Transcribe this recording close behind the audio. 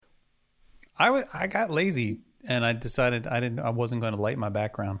I got lazy and I decided I wasn't going to light my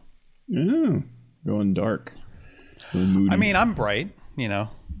background. Oh, going dark. Going moody. I mean, I'm bright,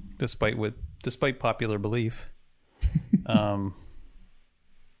 despite popular belief. I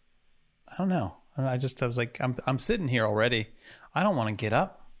don't know. I was like, I'm sitting here already. I don't want to get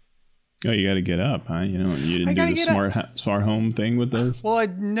up. Oh, you got to get up, huh? You didn't do the smart home thing with those? Well,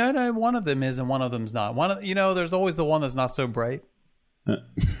 no, one of them is and one of them's not. There's always the one that's not so bright.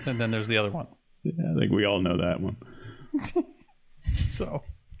 And then there's the other one. Yeah, I think we all know that one. So,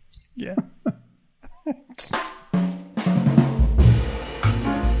 yeah.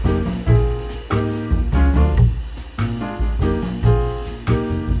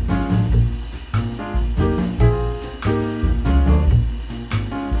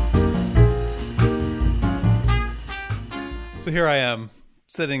 So here I am,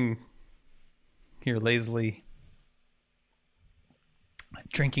 sitting here lazily,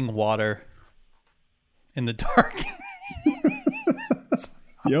 drinking water in the dark.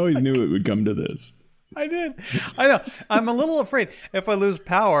 You always knew it would come to this. I did. I know. I'm a little afraid if I lose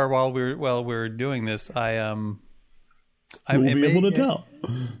power while we're doing this. We'll be able to tell.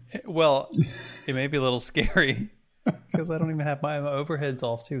 Well, it may be a little scary because I don't even have my overheads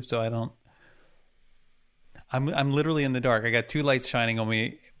off too, so I don't. I'm literally in the dark. I got two lights shining on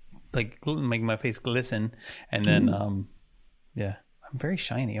me, like making my face glisten, and then I'm very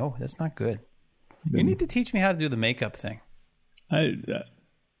shiny. Oh, that's not good. You need to teach me how to do the makeup thing. You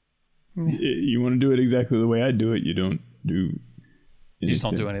want to do it exactly the way I do it. You don't do anything. You just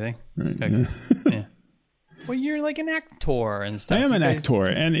don't do anything? Right. Okay. Yeah. Well, you're like an actor and stuff. I am an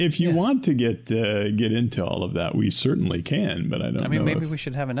actor, and if you want to get into all of that, we certainly can, but I don't know. I mean, maybe we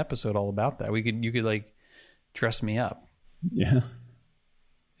should have an episode all about that. You could like dress me up. Yeah.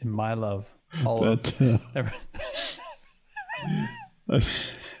 In my love. I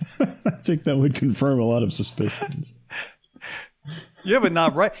think that would confirm a lot of suspicions. Yeah, but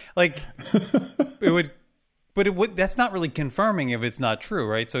not right. Like it would, but it would. That's not really confirming if it's not true,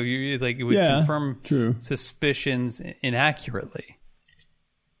 right? So it would confirm suspicions inaccurately.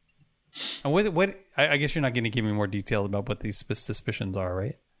 And what? I guess you're not going to give me more details about what these suspicions are,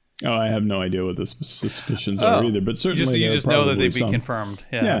 right? Oh, I have no idea what the suspicions are either, but certainly you just know that they'd be confirmed.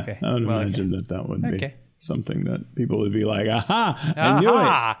 Yeah, okay. I would imagine that would be something that people would be like, aha, I knew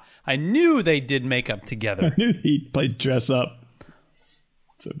it. I knew they did makeup together. I knew he played dress up.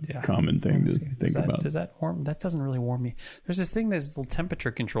 It's a common thing to think about. Does that warm? That doesn't really warm me. There's this thing, this little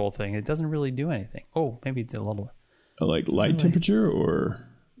temperature control thing. It doesn't really do anything. Oh, maybe it's a little. Like light temperature or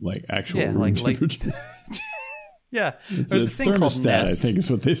like actual room temperature? Yeah, there's this thing called Nest. I think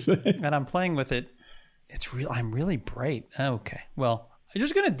is what they say. And I'm playing with it. It's real. I'm really bright. Okay, well, I'm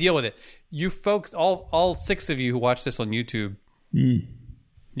just gonna deal with it. You folks, all 6 of you who watch this on YouTube,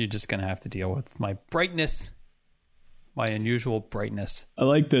 you're just gonna have to deal with my brightness, my unusual brightness. I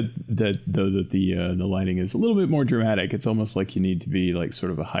like that the lighting is a little bit more dramatic. It's almost like you need to be like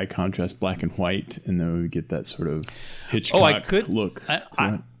sort of a high contrast black and white, and then we get that sort of Hitchcock look.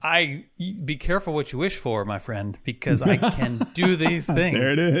 I be careful what you wish for, my friend, because I can do these things. There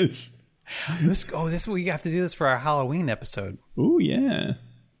it is. We have to do this for our Halloween episode. Oh yeah,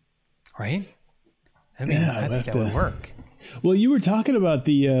 right. I mean, I think that would work. Well, you were talking about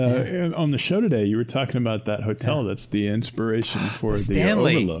on the show today. You were talking about that hotel that's the inspiration for the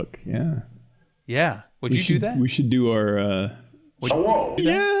Overlook. Yeah. Yeah. Would you do that? We should do our.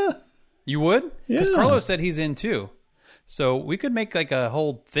 Yeah. You would? Because Carlos said he's in too. So we could make like a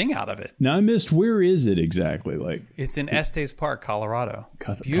whole thing out of it. Now I missed, where is it exactly? Like it's in Estes Park, Colorado.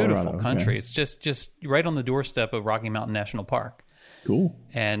 Beautiful country. Okay. It's just right on the doorstep of Rocky Mountain National Park. Cool.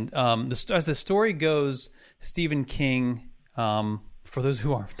 And as the story goes, Stephen King. For those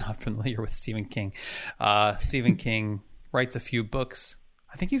who are not familiar with Stephen King, Stephen King writes a few books.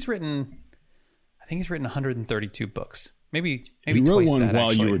 I think he's written 132 books. Maybe you twice wrote one that. While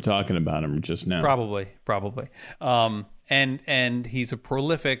actually. You were talking about him just now. Probably. And he's a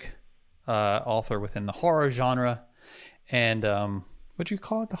prolific author within the horror genre. And would you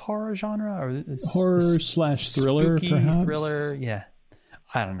call it the horror genre or horror/thriller? Spooky perhaps? Thriller? Yeah,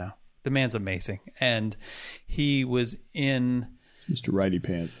 I don't know. The man's amazing, and he was in Mr. Righty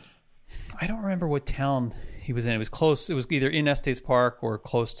Pants. I don't remember what town he was in. It was close. It was either in Estes Park or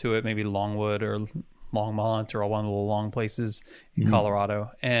close to it, maybe Longwood or Longmont or one of the long places in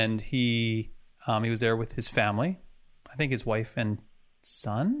Colorado. And he was there with his family. I think his wife and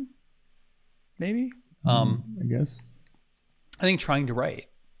son, maybe. I guess. I think trying to write.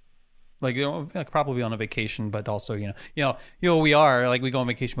 Like, probably on a vacation, but also, we are like, we go on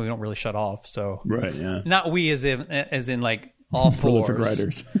vacation, but we don't really shut off. So, right, yeah. Not we as in like all prolific fours,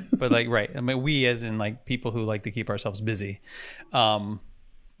 writers, But like, right. I mean, we as in like people who like to keep ourselves busy. We don't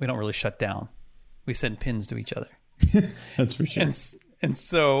really shut down. We send pins to each other. That's for sure. And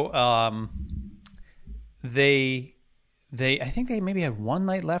so they I think they maybe had one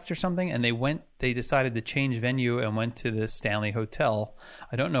night left or something, and they decided to change venue and went to the Stanley Hotel.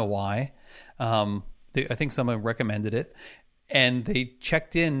 I don't know why. I think someone recommended it, and they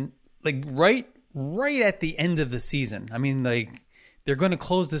checked in like right at the end of the season. I mean, like they're going to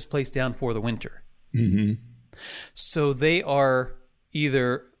close this place down for the winter. Mm-hmm. So they are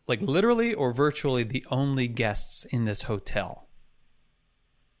either like literally or virtually the only guests in this hotel.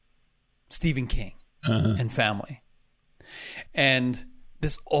 Stephen King and family. And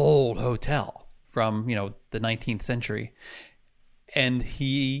this old hotel from, the 19th century. And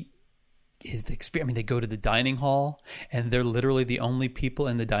he is the experience. I mean, they go to the dining hall and they're literally the only people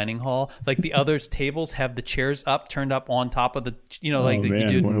in the dining hall. Like the others' tables have the chairs turned up on top of the, like man, you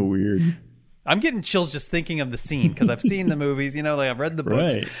do. What a weird. I'm getting chills just thinking of the scene because I've seen the movies, like I've read the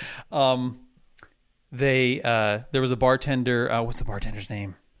books. Right. There was a bartender. What's the bartender's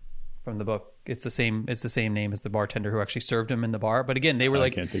name from the book? It's the same name as the bartender who actually served him in the bar. But again, they were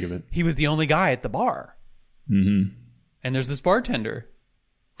like, I can't think of it. He was the only guy at the bar. Mm-hmm. And there's this bartender.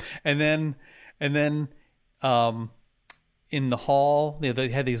 And then in the hall, they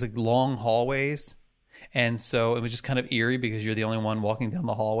had these like long hallways. And so it was just kind of eerie because you're the only one walking down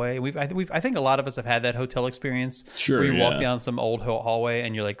the hallway. I think a lot of us have had that hotel experience. Sure, where you walk down some old hallway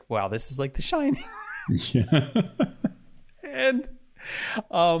and you're like, wow, this is like The Shining. Yeah.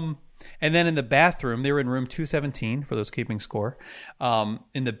 And then in the bathroom, they were in room 217 for those keeping score.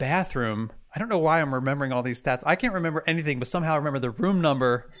 In the bathroom, I don't know why I'm remembering all these stats. I can't remember anything, but somehow I remember the room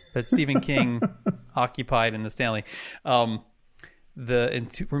number that Stephen King occupied in the Stanley. Room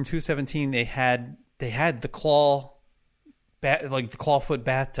 217, they had the clawfoot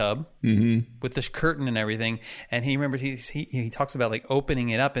bathtub with this curtain and everything. And he remembered he talks about like opening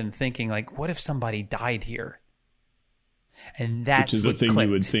it up and thinking like, what if somebody died here? And that's which is the thing clicked.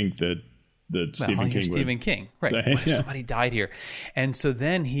 You would think that Stephen King, right? Say, what if somebody died here? And so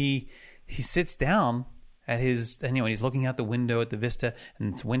then he sits down at his, and he's looking out the window at the vista,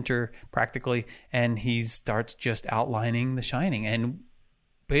 and it's winter practically, and he starts just outlining The Shining, and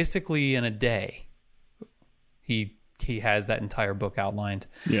basically in a day, he has that entire book outlined.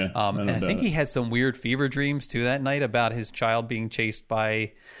 Yeah, and I think he had some weird fever dreams too that night about his child being chased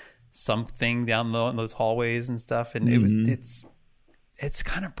by something down those hallways and stuff, and it's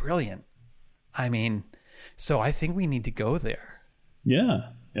kind of brilliant. I mean, so I think we need to go there.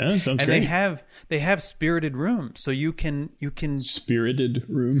 Yeah, sounds and great. they have spirited rooms, so you can spirited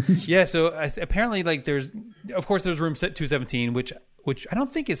rooms. Yeah, so apparently, like there's room 217, which I don't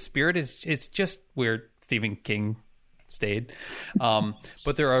think is spirited. It's just where Stephen King stayed.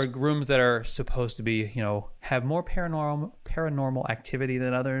 But there are rooms that are supposed to be, have more paranormal activity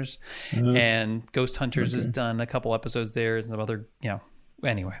than others. And Ghost Hunters has done a couple episodes there, and some other,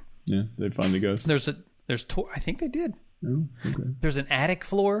 anyway. Yeah, they find the ghost. I think they did. Oh, okay. There's an attic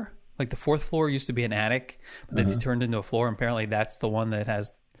floor. Like the fourth floor used to be an attic, but then it turned into a floor. And apparently that's the one that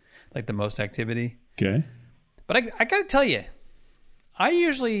has like the most activity. Okay. But I got to tell you, I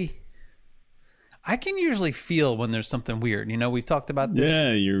can usually feel when there's something weird. We've talked about this.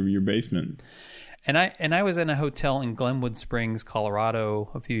 Yeah, your basement. And I was in a hotel in Glenwood Springs, Colorado,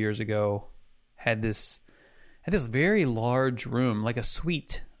 a few years ago. Had this very large room, like a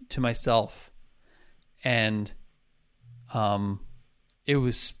suite to myself, and it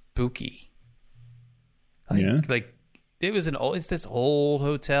was spooky. Like it's this old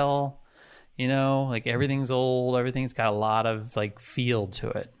hotel, like everything's old, everything's got a lot of like feel to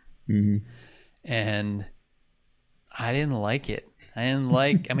it. Mm-hmm. And I didn't like it.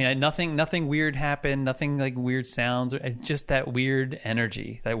 Nothing weird happened, nothing like weird sounds, just that weird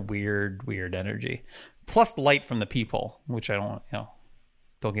energy, plus the light from the people, which I don't,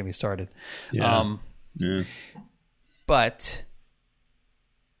 don't get me started. Yeah. But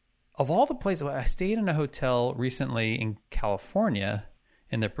of all the places, I stayed in a hotel recently in California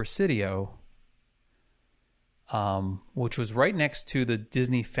in the Presidio, which was right next to the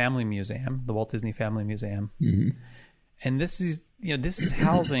Disney Family Museum, the Walt Disney Family Museum. Mm-hmm. And this is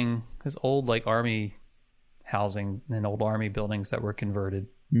housing, this old like army housing and old army buildings that were converted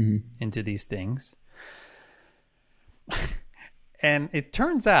into these things. And it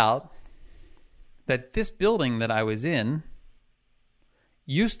turns out that this building that I was in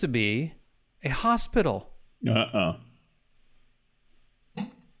used to be a hospital.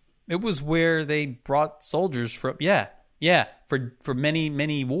 It was where they brought soldiers from. For many,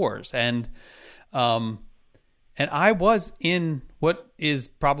 many wars. And And I was in what is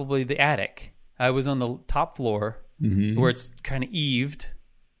probably the attic. I was on the top floor where it's kind of eaved,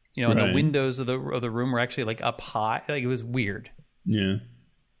 you know, and the windows of the room were actually like up high. Like it was weird. Yeah.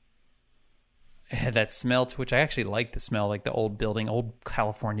 It had that smell to which I actually like the smell, like the old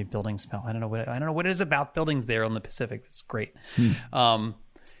California building smell. I don't know what it is about buildings there on the Pacific. It's great. And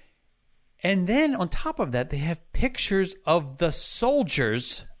then on top of that, they have pictures of the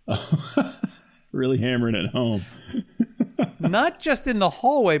soldiers. Really hammering it home. Not just in the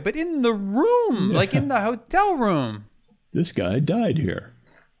hallway, but in the room, like in the hotel room. This guy died here.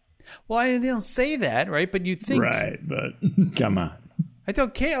 Well, I didn't say that, right? But you think... Right, but come on. I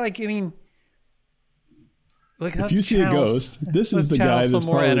don't care. Like, I mean... Like, if you see a ghost, this is the guy that's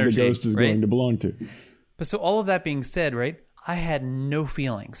probably energy, the ghost is going to belong to. But so all of that being said, right? I had no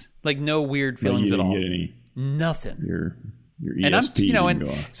feelings. Like, no weird feelings at all. Get any, nothing. Your ESP and I'm, you know, and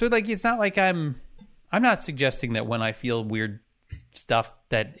so like it's not like I'm not suggesting that when I feel weird stuff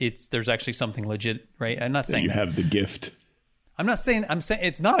that there's actually something legit, right? I'm not saying you have the gift. I'm saying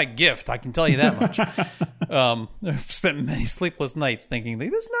it's not a gift. I can tell you that much. I've spent many sleepless nights thinking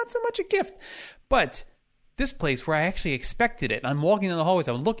this is not so much a gift, but this place where I actually expected it. I'm walking in the hallways.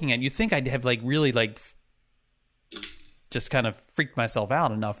 I'm looking at. You think I'd have like really like just kind of freaked myself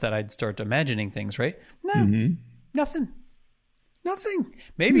out enough that I'd start imagining things, right? No, nothing.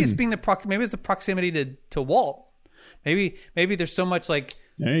 Maybe it's maybe it's the proximity to Walt. Maybe there's so much like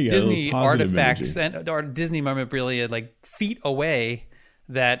Disney artifacts or Disney memorabilia like feet away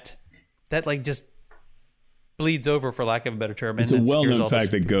that like just bleeds over, for lack of a better term. It's a well-known fact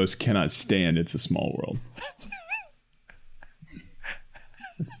that ghosts cannot stand It's a Small World.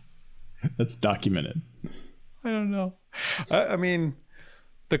 That's documented. I don't know. I mean,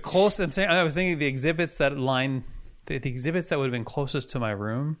 the closest thing I was thinking, the exhibits that line. The exhibits that would have been closest to my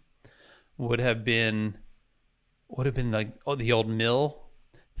room would have been like the old mill,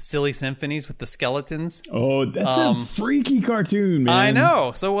 Silly Symphonies with the skeletons. Oh, that's a freaky cartoon, man. I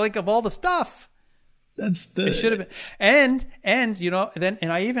know. So like of all the stuff, it should have been. And you know,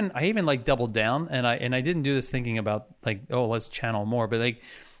 I even like doubled down and I didn't do this thinking about like, oh, let's channel more, but like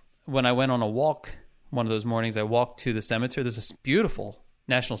when I went on a walk one of those mornings, I walked to the cemetery. There's this beautiful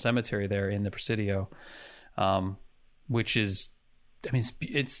national cemetery there in the Presidio. Which is, I mean,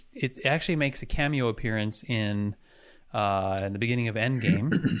 it actually makes a cameo appearance in the beginning of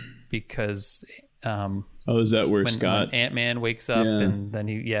Endgame because is that where Scott when Ant-Man wakes up and then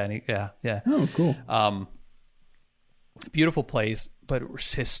he oh cool beautiful place, but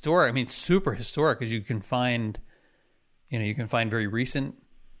historic. I mean, super historic because you can find very recent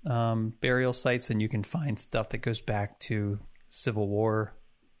burial sites and you can find stuff that goes back to Civil War,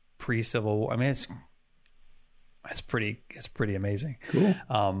 pre-Civil War. I mean, it's pretty amazing. Cool.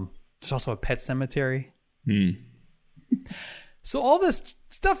 There's also a pet cemetery. So all this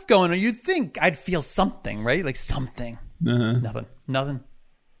stuff going on, you'd think I'd feel something, right? Like something. Nothing.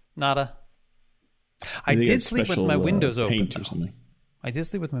 Nada. I did sleep with my windows open. Or something. I did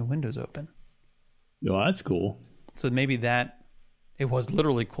sleep with my windows open. Oh, that's cool. So maybe it was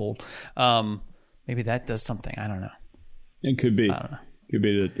literally cold. Maybe that does something. I don't know. It could be. I don't know. Could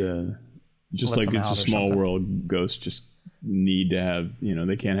be that... Just like It's a Small World, ghosts just need to have,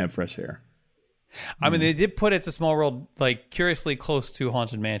 they can't have fresh air. I mean, they did put It's a Small World, like, curiously close to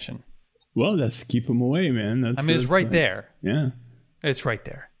Haunted Mansion. Well, that's keep them away, man. It's right there. Yeah. It's right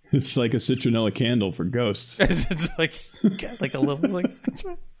there. It's like a citronella candle for ghosts. It's like a little, like...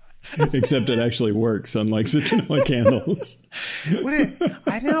 Except it actually works, unlike citronella candles.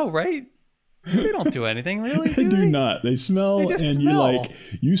 I know, right? They don't do anything, really. They do not. They smell, and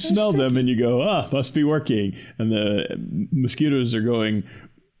you smell them, and you go, must be working. And the mosquitoes are going,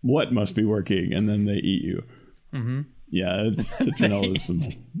 what must be working? And then they eat you. Mm-hmm. Yeah, it's citronella.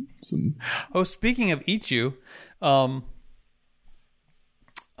 some. Oh, speaking of eat you, God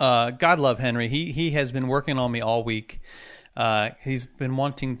love Henry. He has been working on me all week. He's been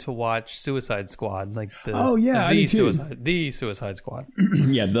wanting to watch Suicide Squad, like the Suicide Squad.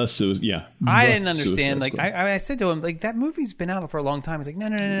 I didn't understand. Like I said to him, like that movie's been out for a long time. He's like, no,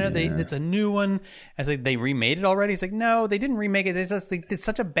 it's a new one. I was like, they remade it already. He's like, no, they didn't remake it. They did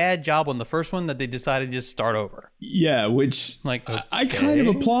such a bad job on the first one that they decided to just start over. Yeah, which like okay. I kind of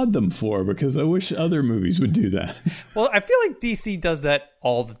applaud them for because I wish other movies would do that. Well, I feel like DC does that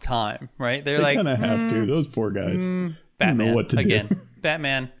all the time, right? They kind of have to. Those poor guys. Batman don't know what to again. Do.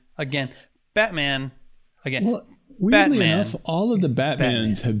 Batman again. Batman again. Well, weirdly enough, all of the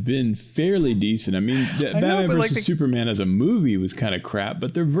Batmans have been fairly decent. I mean, Batman vs. Superman as a movie was kind of crap,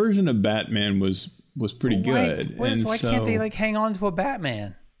 but their version of Batman was pretty good. Why can't they like hang on to a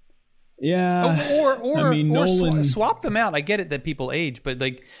Batman? Yeah. Or Nolan... swap them out. I get it that people age, but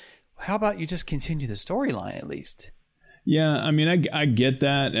like, how about you just continue the storyline at least? Yeah, I mean, I get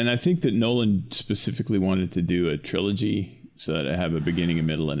that, and I think that Nolan specifically wanted to do a trilogy so that I have a beginning, a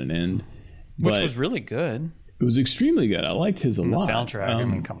middle, and an end, which was really good. It was extremely good. I liked his a lot. The soundtrack, I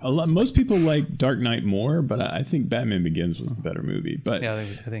mean, come on. A lot. Most people like Dark Knight more, but I think Batman Begins was the better movie. But yeah, I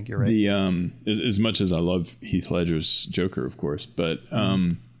think you're right. The as much as I love Heath Ledger's Joker, of course, but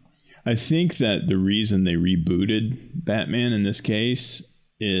I think that the reason they rebooted Batman in this case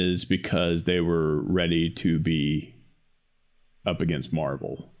is because they were ready to be up against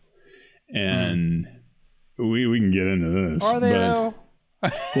Marvel, and we can get into this. Are they though?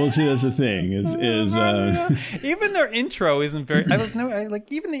 Well, see, that's the thing. Is even their intro isn't very.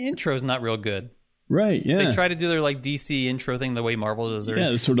 Even the intro is not real good. Right, yeah. They try to do their like DC intro thing the way Marvel does their... Yeah,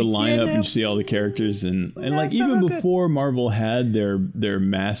 they sort of line up and you see all the characters. And like even before Marvel had their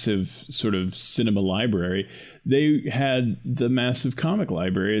massive sort of cinema library, they had the massive comic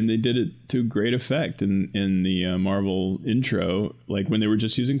library, and they did it to great effect in the Marvel intro, like when they were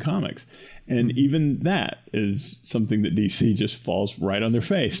just using comics. And even that is something that DC just falls right on their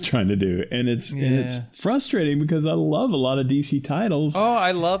face trying to do. And it's frustrating because I love a lot of DC titles. Oh,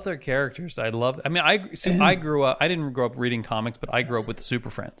 I love their characters. I grew up, I didn't grow up reading comics, but I grew up with the Super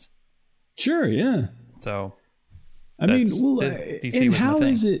Friends. Sure, yeah. So I mean, well, and how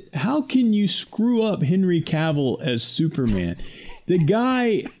is it? How can you screw up Henry Cavill as Superman? The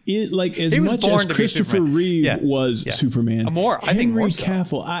guy, as much as Christopher Reeve was Superman, I think more so.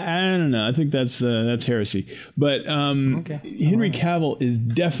 Cavill, I don't know. I think that's heresy. But Henry Cavill is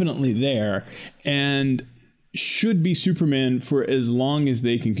definitely there and should be Superman for as long as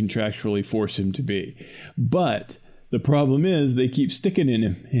they can contractually force him to be. But the problem is they keep sticking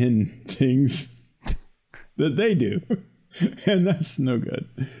him in things that they do, and that's no good.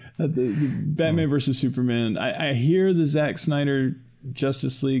 The Batman versus Superman. I hear the Zack Snyder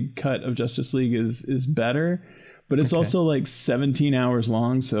Justice League cut of Justice League is better, but it's also like 17 hours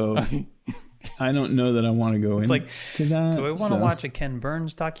long, so I don't know that I want to go into that. Do I want to watch a Ken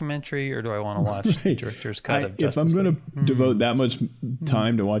Burns documentary, or do I want to watch the director's cut of Justice League? If I'm going to devote that much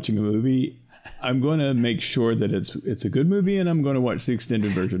time to watching a movie, I'm going to make sure that it's a good movie, and I'm going to watch the extended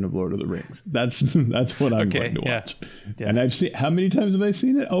version of Lord of the Rings. That's what I'm going to watch. Yeah. And I've seen, how many times have I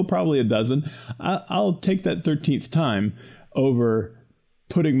seen it? Oh, probably a dozen. I'll take that 13th time over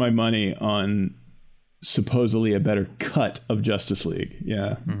putting my money on supposedly a better cut of Justice League.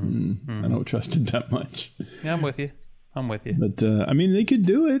 Yeah. I don't trust it that much. Yeah, I'm with you. But I mean, they could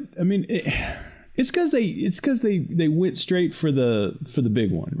do it. I mean, it's because they went straight for the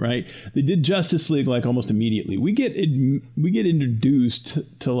big one, right? They did Justice League like almost immediately. We get introduced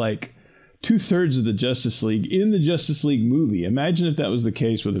to like 2/3 of the Justice League in the Justice League movie. Imagine if that was the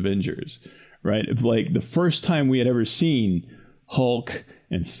case with Avengers, right? If like the first time we had ever seen Hulk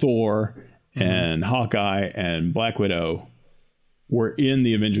and Thor and Hawkeye and Black Widow were in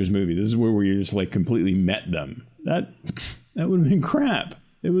the Avengers movie. This is where we just like completely met them. That would have been crap.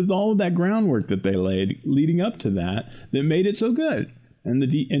 It was all of that groundwork that they laid leading up to that made it so good. And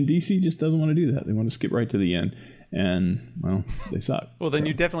DC just doesn't want to do that. They want to skip right to the end. And, well, they suck. Well, then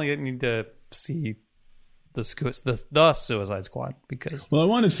you definitely need to see the Suicide Squad because... Well, I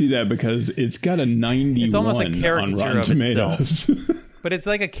want to see that because it's got a 91 it's almost a caricature on Rotten of Tomatoes. Itself. But it's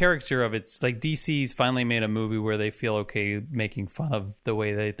like a caricature of it's like DC's finally made a movie where they feel okay making fun of the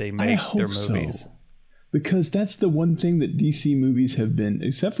way they make their movies. So. Because that's the one thing that DC movies have been,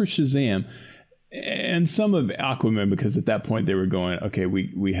 except for Shazam and some of Aquaman, because at that point they were going, okay,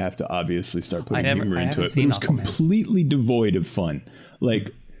 we have to obviously start putting humor into it. But it was completely devoid of fun.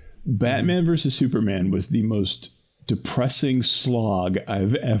 Like Batman versus Superman was the most depressing slog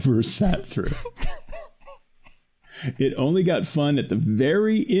I've ever sat through. It only got fun at the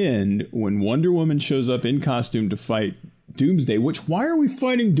very end when Wonder Woman shows up in costume to fight Doomsday, which why are we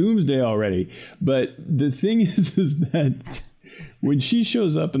fighting Doomsday already? But the thing is that when she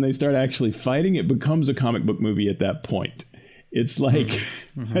shows up and they start actually fighting, it becomes a comic book movie at that point. It's like,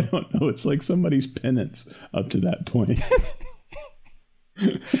 I don't know, it's like somebody's penance up to that point.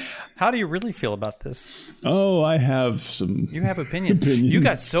 How do you really feel about this? Oh, I have some. You have opinions. You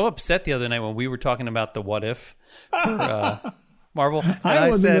got so upset the other night when we were talking about the what if for Marvel. And I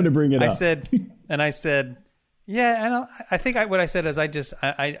wasn't going to bring it up. I said, yeah, and I think what I said is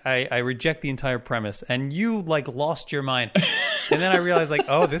I reject the entire premise, and you like lost your mind, and then I realized like,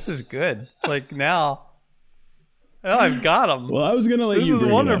 oh, this is good. Like now I've got them. Well, I was going to let you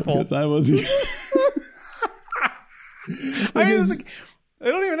bring it up because I wasn't. I mean, I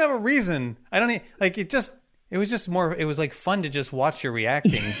don't even have a reason. I don't like it. It was just more. It was like fun to just watch you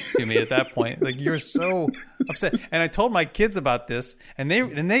reacting to me at that point. Like you're so upset, and I told my kids about this, and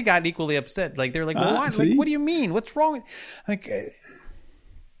they got equally upset. Like they're like, well, what? Like, what do you mean? What's wrong?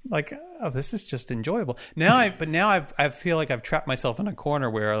 Like, oh, this is just enjoyable. Now I feel like I've trapped myself in a corner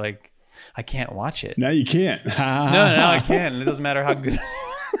where like I can't watch it. Now you can't. No, I can't. It doesn't matter how good.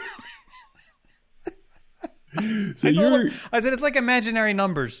 So I said it's like imaginary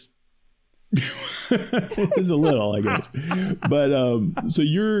numbers. It's a little, I guess, but so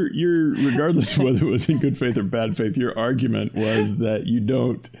you're regardless of whether it was in good faith or bad faith, your argument was that you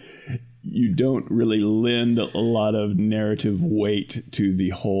don't really lend a lot of narrative weight to the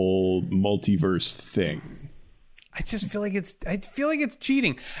whole multiverse thing. I just feel like it's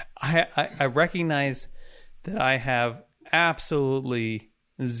cheating. I recognize that I have absolutely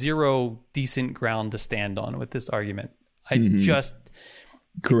zero decent ground to stand on with this argument. I just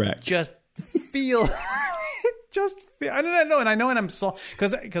feel I don't know, and I know, and I'm so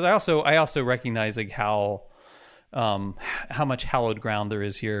because I also recognize like how much hallowed ground there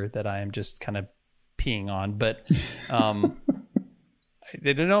is here that I am just kind of peeing on, but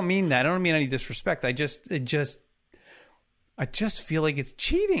I don't mean that. I don't mean any disrespect. I just feel like it's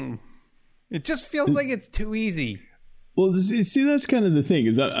cheating. It just feels like it's too easy. Well, see, that's kind of the thing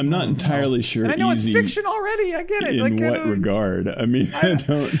is I'm not entirely sure. And I know it's fiction already. I get it. In what regard? I mean, I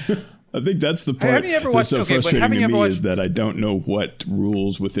don't. I think that's the part that's so frustrating to me is that I don't know what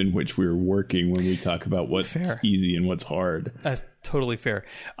rules within which we're working when we talk about what's easy and what's hard. That's totally fair.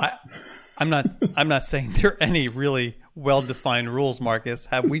 I'm not saying there are any really well-defined rules, Marcus.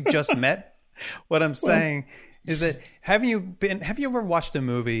 Have we just met? What I'm saying is that have you ever watched a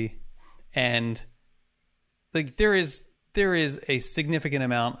movie and like there is a significant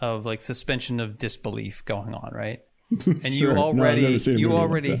amount of like suspension of disbelief going on, right? And you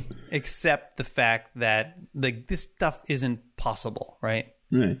already accept the fact that like this stuff isn't possible, right?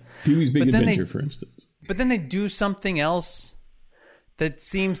 Right. Pee-wee's Big Adventure, for instance. But then they do something else that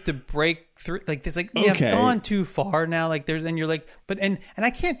seems to break through. Like this, like I've gone too far now. Like and you're like, but and I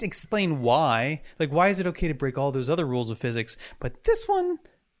can't explain why. Like, why is it okay to break all those other rules of physics, but this one?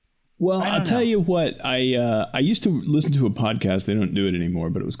 Well, I'll tell you what. I used to listen to a podcast. They don't do it anymore,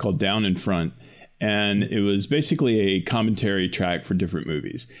 but it was called Down in Front. And it was basically a commentary track for different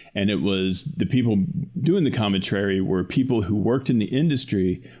movies. And it was the people doing the commentary were people who worked in the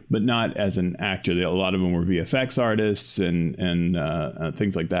industry, but not as an actor. A lot of them were VFX artists and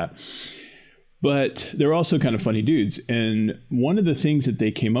things like that. But they're also kind of funny dudes. And one of the things that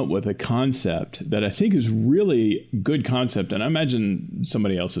they came up with, a concept that I think is really good concept, and I imagine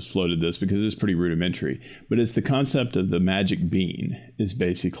somebody else has floated this because it's pretty rudimentary, but it's the concept of the magic bean is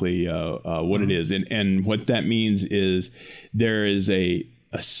basically what it is. And what that means is there is a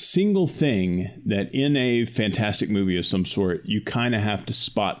single thing that in a fantastic movie of some sort, you kind of have to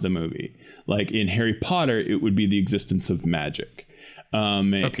spot the movie. Like in Harry Potter, it would be the existence of magic.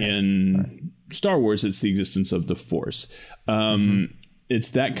 In Star Wars, it's the existence of the Force. It's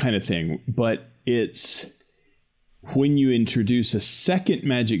that kind of thing. But it's when you introduce a second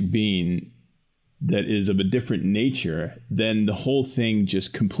magic bean that is of a different nature, then the whole thing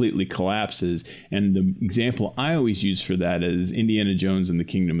just completely collapses. And the example I always use for that is Indiana Jones and the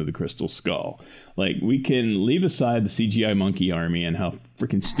Kingdom of the Crystal Skull. Like, we can leave aside the CGI monkey army and how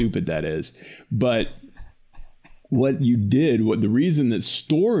freaking stupid that is. But what you did, the reason that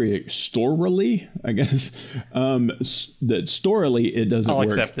storily, I guess, that storily it doesn't work. I'll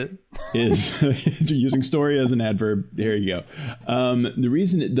accept it. Is using story as an adverb. There you go. The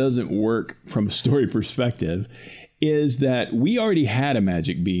reason it doesn't work from a story perspective is that we already had a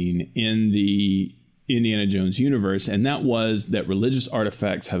magic bean in the Indiana Jones universe, and that was that religious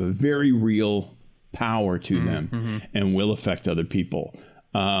artifacts have a very real power to them and will affect other people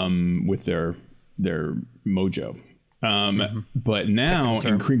with their mojo. But now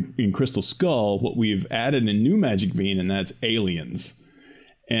in Crystal Skull, what we've added a new magic bean, and that's aliens.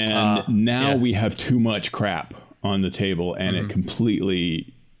 And now we have too much crap on the table, and it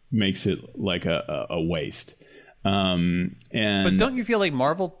completely makes it like a waste. But don't you feel like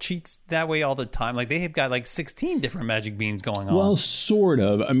Marvel cheats that way all the time? Like they have got like 16 different magic beans going on. Well, sort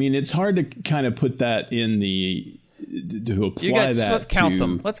of. I mean, it's hard to kind of put that in to apply that. Let's count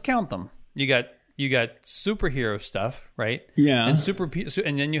them. Let's count them. You got superhero stuff, right? Yeah. And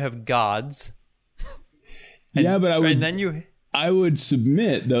then you have gods. But I would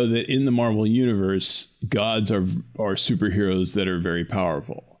submit though that in the Marvel universe, gods are superheroes that are very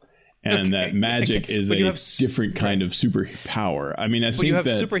powerful. And that magic is a different kind of superpower. I mean, I think you have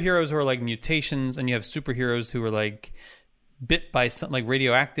superheroes who are like mutations, and you have superheroes who are like bit by some like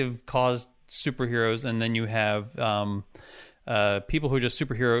radioactive caused superheroes, and then you have people who are just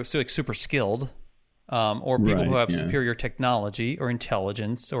superheroes, so like super skilled, or people who have superior technology or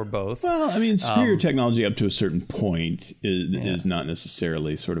intelligence or both. Well, I mean, superior technology up to a certain point is not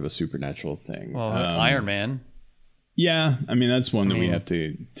necessarily sort of a supernatural thing. Well, Iron Man. Yeah, I mean that's one that we have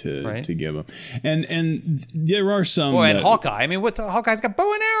to give them, and there are some. Well, and Hawkeye. I mean, Hawkeye's got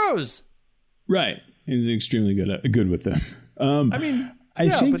bow and arrows. Right, he's extremely good with them. I mean, I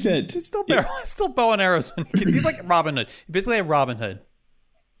think that it's still bow and arrows. He's like Robin Hood. Basically, a Robin Hood.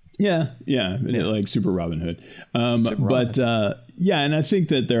 Yeah, like Super Robin Hood. And I think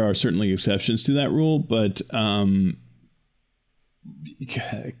that there are certainly exceptions to that rule, but.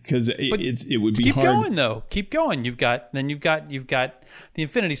 Because it would be keep hard. Keep going though. Keep going. You've got the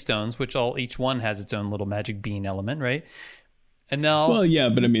Infinity Stones, which each one has its own little magic bean element, right? And now, well, yeah,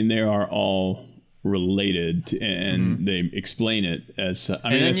 but I mean they are all related, and they explain it as. I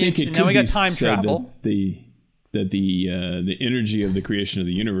mean, I think it now we got time travel. That the energy of the creation of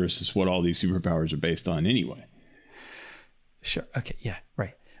the universe is what all these superpowers are based on, anyway. Sure. Okay. Yeah.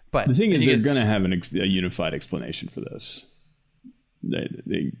 Right. But the thing is, they're going to have a unified explanation for this.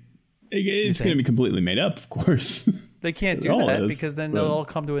 It's going to be completely made up, of course. They can't do that because then they'll all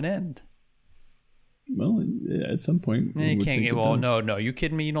come to an end. Well, at some point. You can't. Well, no. You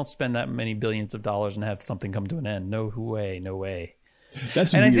kidding me? You don't spend that many billions of dollars and have something come to an end. No way.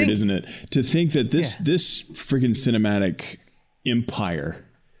 That's weird, isn't it? To think that this friggin' cinematic empire,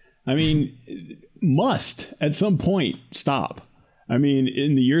 I mean, must at some point stop. I mean,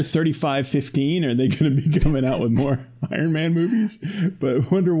 in the year 3515, are they going to be coming out with more Iron Man movies? But I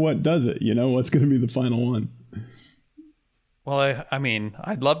wonder what does it. What's going to be the final one? Well, I mean,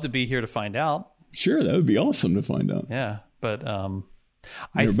 I'd love to be here to find out. Sure, that would be awesome to find out. Yeah, but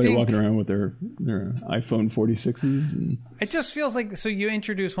everybody walking around with their iPhone 46s. And it just feels like once you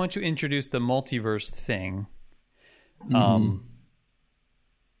introduce the multiverse thing,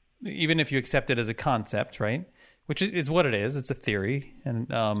 even if you accept it as a concept, right? Which is what it is. It's a theory, and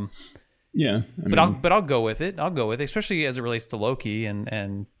but I'll go with it. Especially as it relates to Loki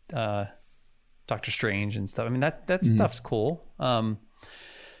and Doctor Strange and stuff. I mean that stuff's cool.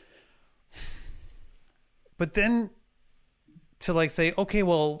 But then to say, okay,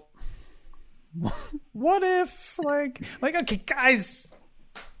 well, what if okay, guys,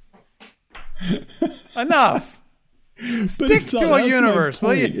 enough. Stick to a universe,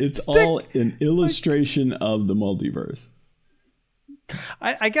 will you? It's all an illustration of the multiverse.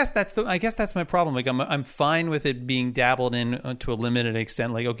 I guess that's my problem. Like I'm fine with it being dabbled in to a limited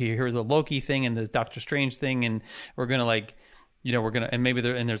extent. Like, okay, here's a Loki thing and the Doctor Strange thing, and we're gonna and maybe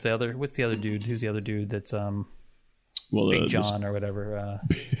there's the other. What's the other dude? Who's the other dude? That's Big John or whatever.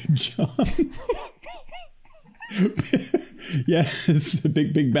 Big John. Yeah, it's the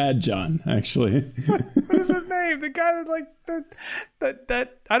big bad John, actually. What is his name? The guy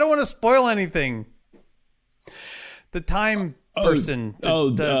that I don't want to spoil anything. The time person.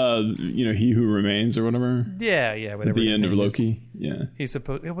 He Who Remains or whatever. Yeah, whatever. At the end of Loki. Yeah. He's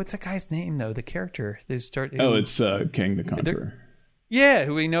supposed. What's the guy's name though? The character they start. It's Kang the Conqueror. Yeah,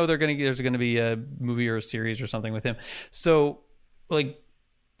 who we know there's going to be a movie or a series or something with him. So,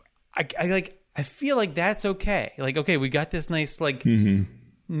 I feel like that's okay. Like, okay, we got this nice, menage,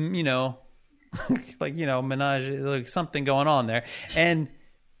 something going on there.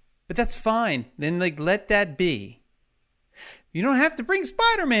 But that's fine. Then, let that be. You don't have to bring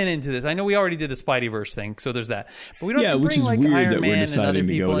Spider-Man into this. I know we already did the Spideyverse thing, so there's that. But we don't have to bring, Iron Man and other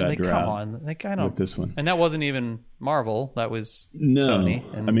people. And come on. I don't. With this one. And that wasn't even Marvel. That was Sony.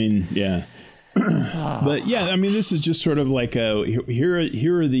 And, I mean, yeah. But yeah, I mean, this is just sort of like here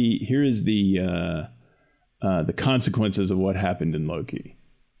is the consequences of what happened in Loki.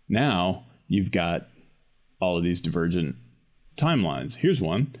 Now you've got all of these divergent timelines. Here's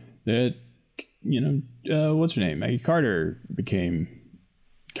one that what's her name? Maggie Carter became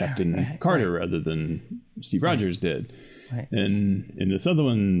Captain Carter rather than Steve Rogers did, and in this other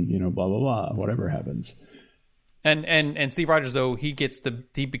one, blah blah blah, whatever happens. And Steve Rogers, though, doesn't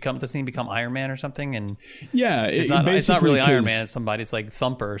he become Iron Man or something? And yeah, it's not really Iron Man. It's somebody. It's like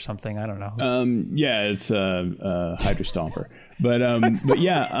Thumper or something. I don't know. It's Hydra Stomper. But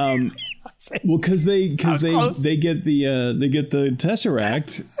yeah. Well, because they get the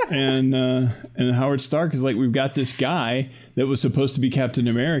Tesseract, and Howard Stark is like, we've got this guy that was supposed to be Captain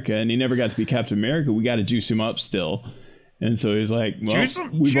America, and he never got to be Captain America. We got to juice him up still. And so he's like, well,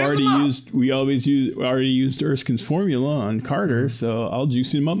 we already used Erskine's formula on Carter, so I'll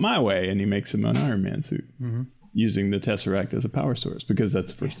juice him up my way. And he makes him an Iron Man suit. Mm-hmm. using the Tesseract as a power source, because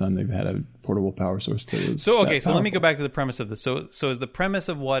that's the first time they've had a portable power source. So let me go back to the premise of this. So is the premise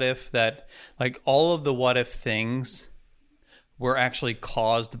of What If that like all of the What If things were actually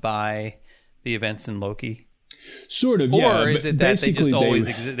caused by the events in Loki? Sort of, yeah. Or is it that they just always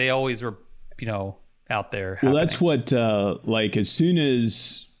exist? They always were, out there happening? Well, that's what, like, as soon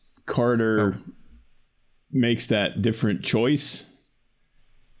as Carter makes that different choice,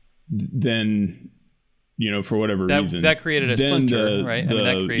 then, for whatever reason. That created a splinter, right?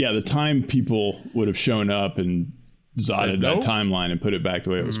 The time people would have shown up and zotted that timeline and put it back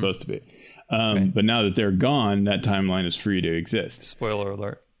the way it was supposed to be. But now that they're gone, that timeline is free to exist. Spoiler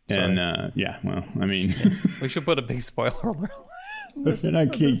alert. Sorry. And, we should put a big spoiler alert. They're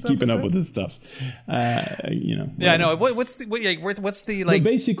not keeping up with this stuff. Yeah, I know. What's the like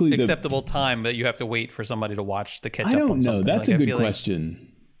basically acceptable time that you have to wait for somebody to watch to catch up on something? I don't know. That's a good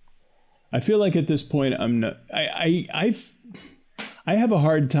question. I feel like at this point I'm not. I have a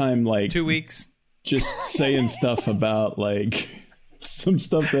hard time 2 weeks just saying stuff about like some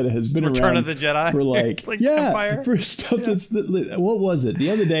stuff that has been Return around of the Jedi for Empire. For stuff that's what was it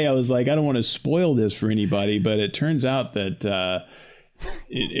the other day? I was like, I don't want to spoil this for anybody, but it turns out that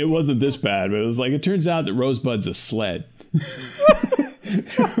it wasn't this bad. But it was like, it turns out that Rosebud's a sled.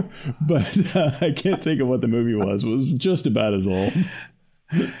 But I can't think of what the movie was. It was just about as old.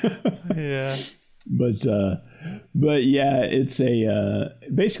 Yeah. But yeah, it's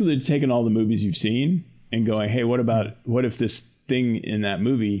basically they're taking all the movies you've seen and going, hey, what if this thing in that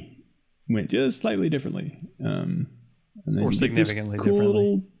movie went just slightly differently, and then or significantly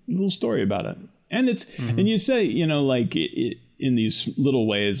differently. Little story about it, and it's and you say like it, in these little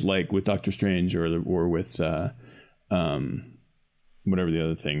ways, like with Doctor Strange or with whatever the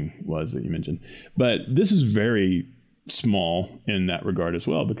other thing was that you mentioned, but this is very small in that regard as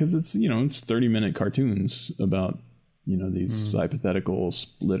well, because it's it's 30-minute cartoons about these hypothetical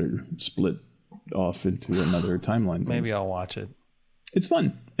split off into another timeline. Maybe I'll watch it. It's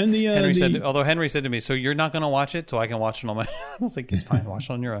fun. And Henry said to me, so you're not going to watch it, so I can watch it on my. I was like, it's fine, watch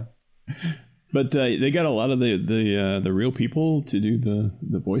it on your own. But they got a lot of the real people to do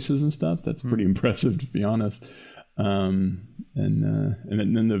the voices and stuff. That's pretty impressive, to be honest. And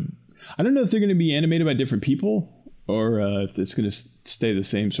then I don't know if they're going to be animated by different people or if it's going to stay the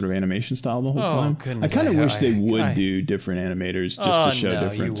same sort of animation style the whole time. Goodness, I kind of wish they would do different animators just to show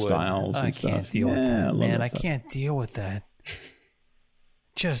different styles and stuff. I can't deal with that, man. I can't deal with that.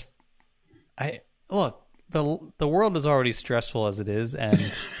 The world is already stressful as it is and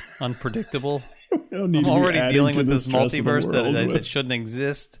unpredictable. I'm already dealing with this multiverse that shouldn't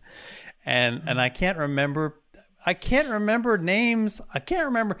exist, and I can't remember names. I can't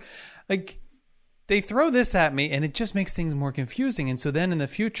remember they throw this at me and it just makes things more confusing. And so then in the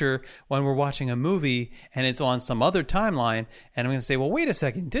future, when we're watching a movie and it's on some other timeline, and I'm going to say, well, wait a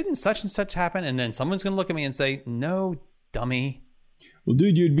second, didn't such and such happen? And then someone's going to look at me and say, no, dummy. Well,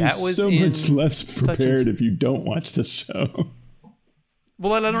 dude, you'd be so much less prepared if you don't watch this show.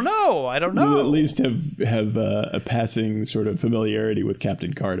 Well, I don't know. You'll at least have a passing sort of familiarity with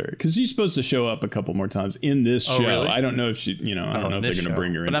Captain Carter, because she's supposed to show up a couple more times in this show. Really? I don't know if she, I don't know if they're going to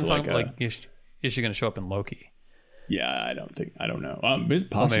bring her. But I'm talking is she going to show up in Loki? Yeah, I don't know. Possibly.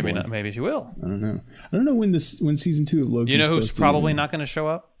 Well, maybe not. Maybe she will. I don't know when season 2 of Loki. You know who's probably not going to show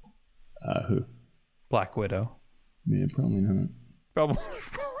up? Who? Black Widow. Yeah, probably not. Probably.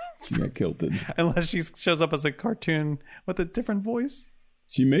 She got killed. Unless she shows up as a cartoon with a different voice.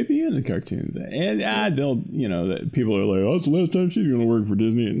 She may be in the cartoons, and they'll, people are like, "Oh, it's the last time she's going to work for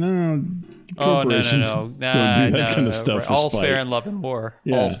Disney." No, corporations don't do that kind of stuff. All's fair in love and war.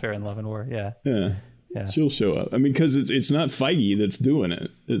 Yeah. All's fair in love and war. Yeah. Yeah. She'll show up. I mean, because it's not Feige that's doing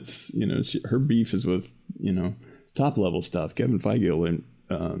it. It's her beef is with top level stuff. Kevin Feige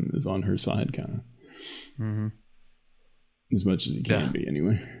is on her side, kind of, as much as he can be,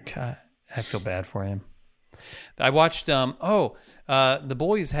 anyway. God, I feel bad for him. I watched my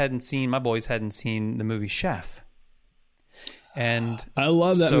boys hadn't seen the movie Chef, and I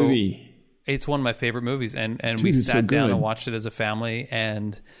love that movie. It's one of my favorite movies, and we sat down and watched it as a family,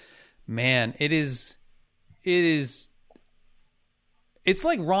 and man, it's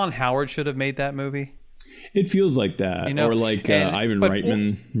like Ron Howard should have made that movie. It feels like that, or like Ivan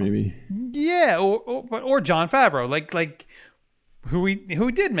Reitman, maybe. Yeah, or Jon Favreau, like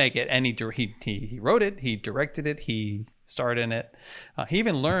who did make it, and he wrote it, he directed it, he starred in it. He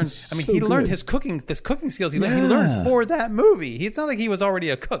even learned. He learned his cooking skills. He learned for that movie. It's not like he was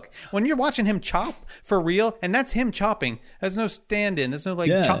already a cook. When you're watching him chop for real, and that's him chopping. There's no stand-in. There's no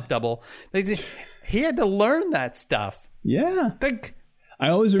chop double. He had to learn that stuff. Yeah. I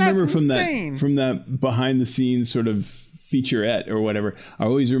always remember from that behind the scenes sort of featurette or whatever. I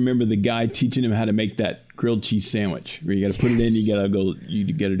always remember the guy teaching him how to make that grilled cheese sandwich, where you got to put it in, you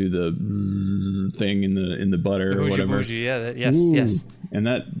got to do the thing in the butter or whatever. Bougie, yeah, yes. And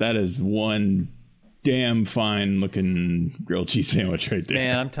that is one damn fine looking grilled cheese sandwich right there.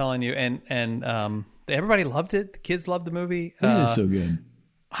 Man, I'm telling you, and everybody loved it. The kids loved the movie. It's so good.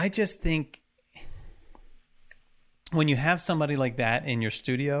 I just think when you have somebody like that in your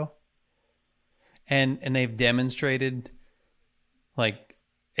studio, and they've demonstrated like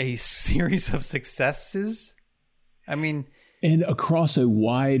a series of successes, I mean, and across a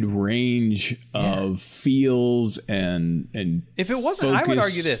wide range of feels and if it wasn't, focus. I would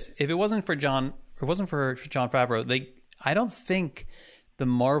argue this: if it wasn't for Jon Favreau, I don't think the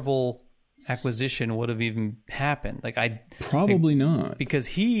Marvel acquisition would have even happened. Probably not, because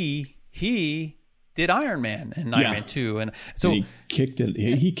he did Iron Man and Iron Man 2, and so and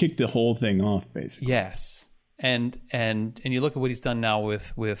he kicked the whole thing off basically. Yes, and you look at what he's done now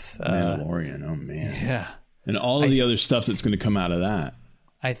with Mandalorian. Oh man, yeah, and all of the other stuff that's going to come out of that.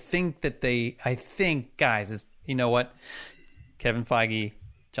 I think guys, is, you know what, Kevin Feige,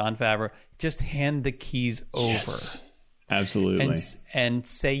 Jon Favreau, just hand the keys over. Yes, absolutely, and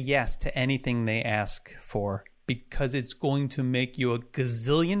say yes to anything they ask for, because it's going to make you $1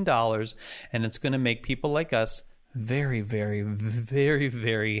 gazillion, and it's going to make people like us very, very, very,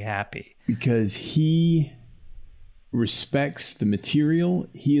 very happy. Because he respects the material.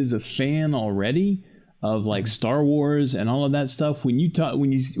 He is a fan already of like Star Wars and all of that stuff. When you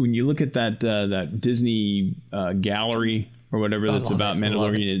look at that Disney gallery or whatever that's about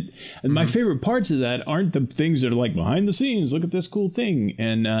Mandalorian, and my favorite parts of that aren't the things that are like behind the scenes. Look at this cool thing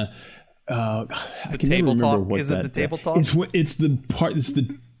and. I can never remember what is it. The table talk. It's the part. It's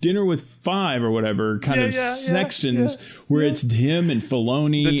the dinner with five or whatever kind of sections where it's him and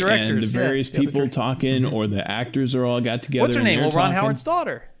Filoni and the various people talking, or the actors are all got together. What's her name? Well, Ron Howard's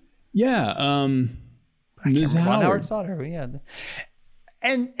daughter. Yeah, Ms. Howard. Ron Howard's daughter. Yeah,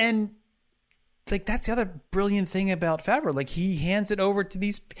 and like that's the other brilliant thing about Favreau. Like he hands it over to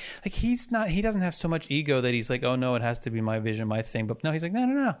these. Like he doesn't have so much ego that he's like, oh no, it has to be my vision, my thing. But no, he's like,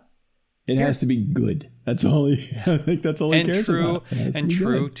 no. It has to be good. That's all I think that's all he cares about. And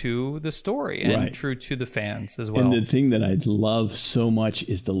true to the story, and true to the fans as well. And the thing that I love so much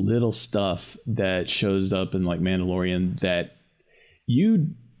is the little stuff that shows up in like Mandalorian that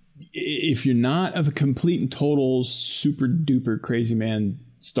if you're not of a complete and total super duper crazy man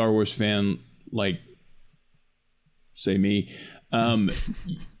Star Wars fan, like say me,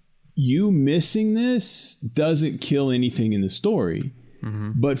 you missing this doesn't kill anything in the story.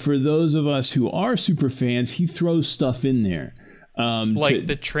 Mm-hmm. But for those of us who are super fans, he throws stuff in there,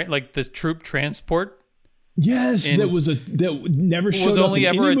 the troop transport. Yes, that never showed up in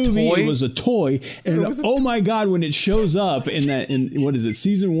any movie. It was a toy, and my God, when it shows up in what is it,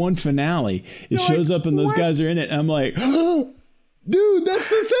 season 1 finale, it shows up and those guys are in it. And I'm like, oh, dude, that's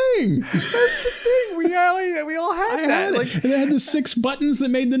the thing. That's the thing. We all had that. And it had the 6 buttons that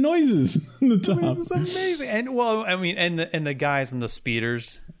made the noises on the top. It was amazing. And well, I mean, and the guys on the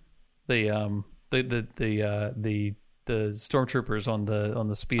speeders, the stormtroopers on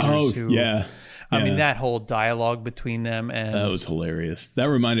the speeders. I mean, that whole dialogue between them, and that was hilarious. That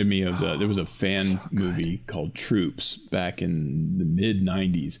reminded me of there was a fan movie called Troops back in the mid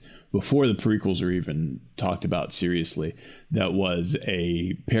 90s, before the prequels were even talked about seriously. That was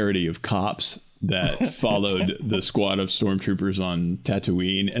a parody of Cops that followed the squad of stormtroopers on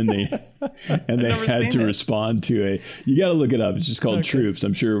Tatooine, and they had to respond to you got to look it up. It's just called Troops.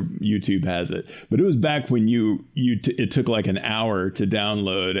 I'm sure YouTube has it, but it was back when it took like an hour to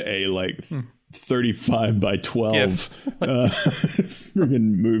download a 35 by 12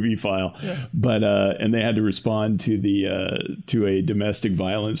 friggin' movie file, but and they had to respond to a domestic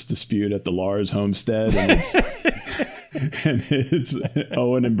violence dispute at the Lars homestead, and it's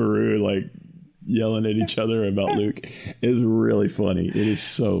Owen and Beru like yelling at each other about Luke. Is really funny. It is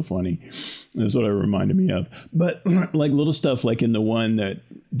so funny. That's what it reminded me of. But like little stuff, like in the one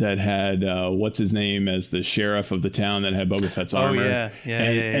that had what's his name as the sheriff of the town that had Boba Fett's armor.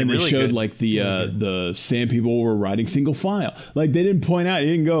 And they really showed good. Like the Sand people were riding single file. Like they didn't point out. They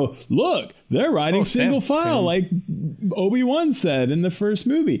didn't go, look, they're riding single file, like Obi-Wan said in the first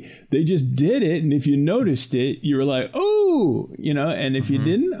movie. They just did it, and if you noticed it, you were like, oh, and if you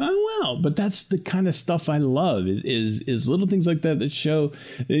didn't, oh well. But that's the kind of stuff I love is little things like that show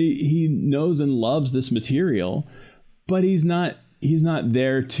that he knows and loves this material, but he's not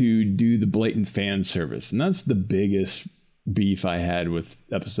there to do the blatant fan service. And that's the biggest beef I had with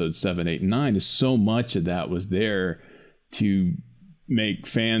episodes 7, 8, and 9 is so much of that was there to make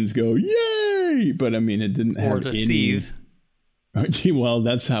fans go yay, but I mean it didn't have or to seethe. Well,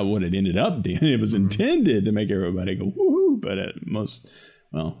 that's what it ended up doing. It was intended to make everybody go woohoo, but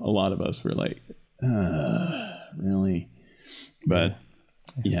a lot of us were like, really? But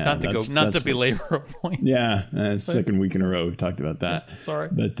yeah, not to belabor a point. Yeah, second week in a row we talked about that. Yeah, sorry,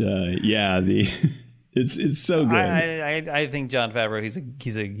 but it's so good. I think Jon Favreau, he's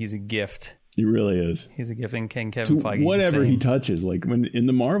a gift. He really is. He's a gift, and Kevin Feige. Whatever he touches, like when in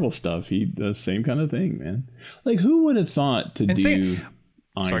the Marvel stuff, he does the same kind of thing, man. Like who would have thought to do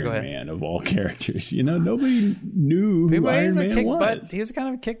Iron Man of all characters? You know, nobody knew who Iron Man was. He was kind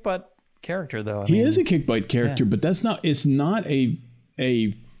of a kick butt character, though. He is a kick butt character, but it's not a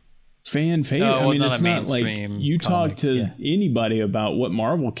fan favorite. No, I mean, it's not like you comic. Talk to anybody about what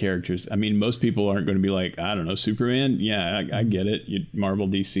Marvel characters. I mean, most people aren't going to be like, I don't know, Superman. Yeah, I get it. Marvel,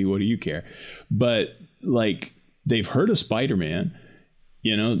 DC, what do you care? But like, they've heard of Spider-Man.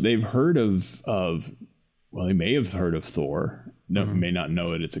 You know, they've heard of well, they may have heard of Thor. No, may not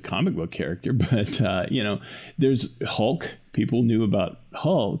know it. It's a comic book character, but you know, there's Hulk. People knew about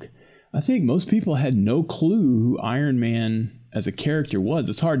Hulk. I think most people had no clue who Iron Man as a character was.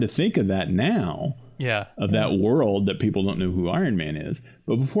 It's hard to think of that now. Yeah. That world that people don't know who Iron Man is.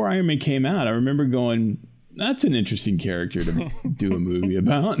 But before Iron Man came out, I remember going, that's an interesting character to do a movie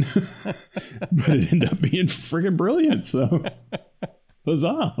about. But it ended up being friggin' brilliant. So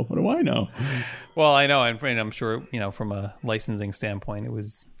huzzah. What do I know? Well, I know, and I'm sure, you know, from a licensing standpoint, it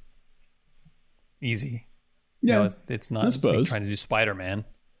was easy. Yeah. You know, it's not like trying to do Spider-Man.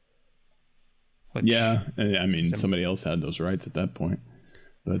 Yeah, I mean, somebody else had those rights at that point.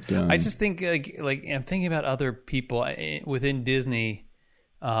 But I just think like I'm thinking about other people within Disney,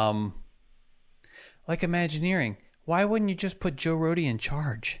 like Imagineering. Why wouldn't you just put Joe Rohde in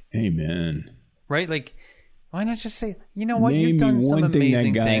charge? Amen. Right? Like, why not just say, you know what, you've done some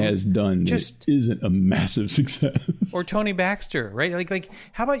amazing things. That guy has done just isn't a massive success. Or Tony Baxter, right? Like,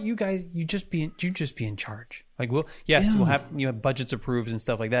 how about you guys? You just be in charge. Like, we'll have budgets approved and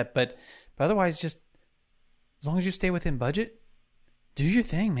stuff like that, but otherwise, just as long as you stay within budget, do your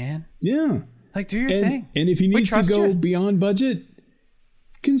thing, man. Yeah. Like, do your thing. And if he needs to go beyond budget,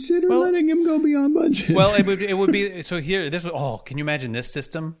 consider letting him go beyond budget. Well, it would be, so here, can you imagine this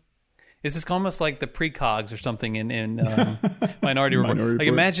system? Is this almost like the precogs or something in Minority Report? Like,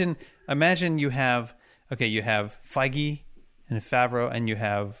 imagine you have Feige and Favreau, and you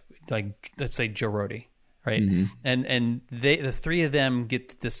have, like, let's say Joe Rohde, right? Mm-hmm. And the three of them get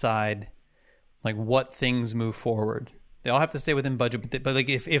to decide like what things move forward. They all have to stay within budget, but like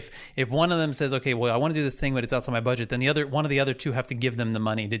if one of them says, okay, well, I want to do this thing, but it's outside my budget, then one of the other two have to give them the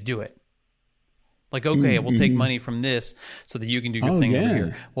money to do it. Like, okay, we'll take money from this so that you can do your thing over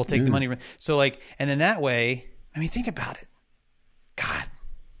here. We'll take the money from, so like, and in that way, I mean, think about it. God.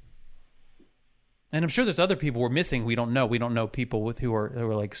 And I'm sure there's other people we're missing. We don't know. We don't know people who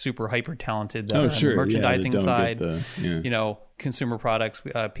are like super hyper talented that are on the merchandising side, you know, consumer products,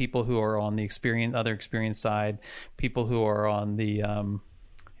 people who are on the other experience side, people who are on the, you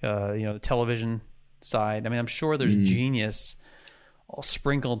know, the television side. I mean, I'm sure there's genius all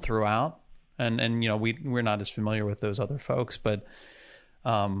sprinkled throughout, and you know, we're not as familiar with those other folks, but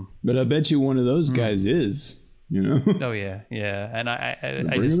I bet you one of those guys is, you know. Oh yeah, and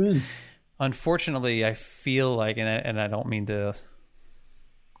I just. Unfortunately, I feel like, and I don't mean to.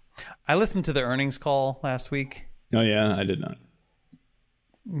 I listened to the earnings call last week. Oh yeah, I did not.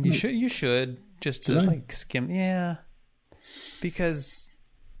 You should just to like skim, because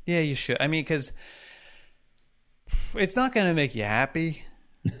you should. I mean, because it's not going to make you happy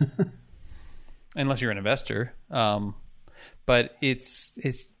unless you're an investor. But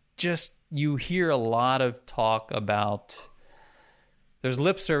it's just, you hear a lot of talk about. There's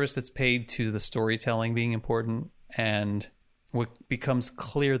lip service that's paid to the storytelling being important, and what becomes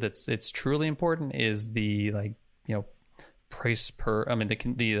clear that it's truly important is the, like, you know, price per. I mean,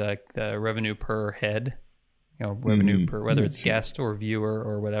 the revenue per head, you know, revenue per, whether it's guest or viewer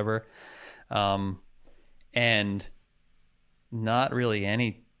or whatever, and not really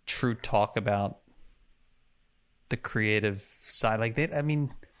any true talk about the creative side like that. I mean,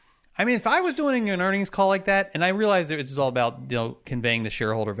 if I was doing an earnings call like that, and I realize that it's all about, you know, conveying the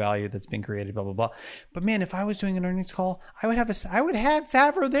shareholder value that's been created, blah blah blah. But man, if I was doing an earnings call, I would have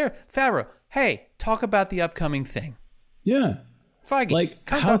Favreau there. Favreau, hey, talk about the upcoming thing. Yeah, Feige, like,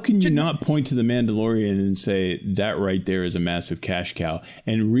 how can you not point to The Mandalorian and say that right there is a massive cash cow,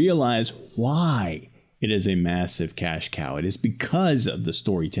 and realize why it is a massive cash cow? It is because of the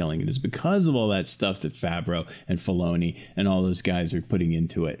storytelling. It is because of all that stuff that Favreau and Filoni and all those guys are putting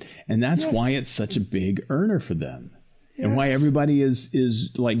into it. And that's why it's such a big earner for them. and why everybody is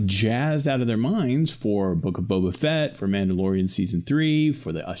like jazzed out of their minds for Book of Boba Fett, for Mandalorian season 3,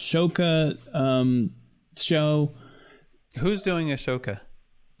 for the Ahsoka show. Who's doing Ahsoka?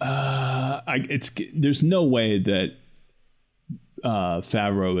 There's no way that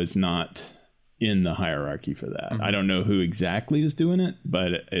Favreau is not in the hierarchy for that. I don't know who exactly is doing it,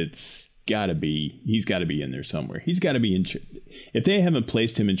 but he's got to be in there somewhere. He's got to be if they haven't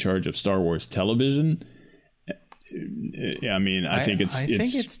placed him in charge of Star Wars television. I mean, I think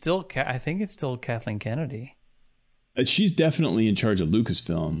it's still Kathleen Kennedy. She's definitely in charge of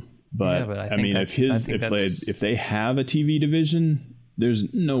Lucasfilm, but I mean, if they have a TV division,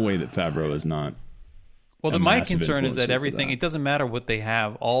 there's no way that Favreau is not. Well, my concern is that everything. It doesn't matter what they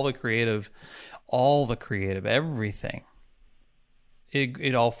have. All the creative, everything.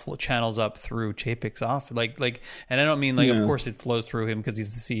 It all channels up through Chapek's office, and I don't mean of course it flows through him because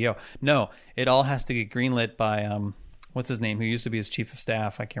he's the CEO. No, it all has to get greenlit by what's his name, who used to be his chief of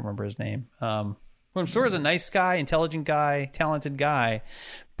staff. I can't remember his name. Who I'm sure is a nice guy, intelligent guy, talented guy,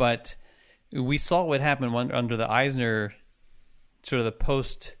 but we saw what happened under the Eisner, sort of the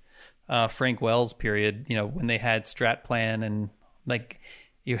post Frank Wells period. When they had Strat Plan and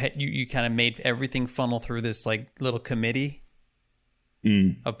you kind of made everything funnel through this little committee.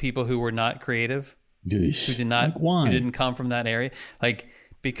 Of people who were not creative, who didn't come from that area,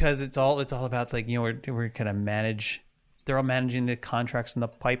 because it's all about we're kind of manage. They're all managing the contracts and the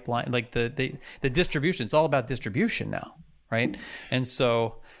pipeline, the distribution. It's all about distribution now, right? And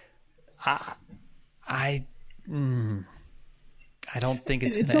so, I don't think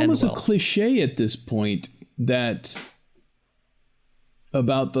it's going to end well. It's almost a cliche at this point that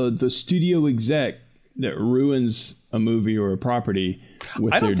about the studio exec that ruins a movie or a property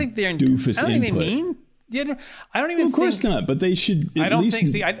with their doofus input. I don't think they mean. I don't even. Well, of course not. But they should. At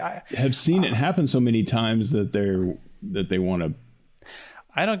least have seen it happen so many times that they want to.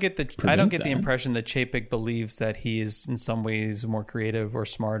 I don't get the impression that Chapek believes that he is in some ways more creative or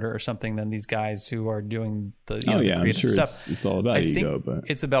smarter or something than these guys who are doing the creative stuff. It's all about ego, but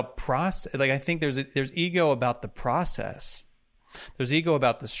it's about process. I think there's ego about the process. There's ego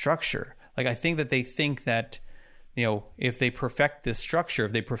about the structure. I think that they think that, if they perfect this structure,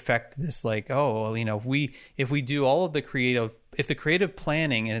 if they perfect this, if we do all of the creative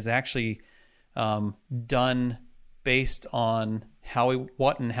planning and is actually done based on how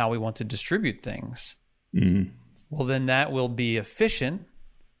we want to distribute things, well, then that will be efficient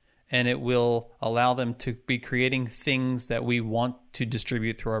and it will allow them to be creating things that we want to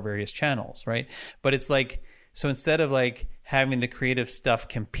distribute through our various channels, right? But it's so instead of having the creative stuff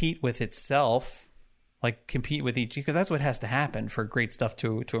compete with itself, compete with each, because that's what has to happen for great stuff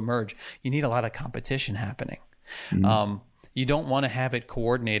to emerge. You need a lot of competition happening. You don't want to have it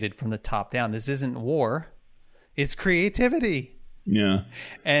coordinated from the top down. This isn't war; it's creativity. Yeah,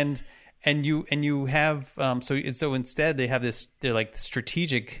 and you have so instead they have this. They're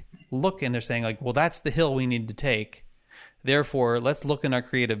strategic look, and they're saying well, that's the hill we need to take. Therefore, let's look in our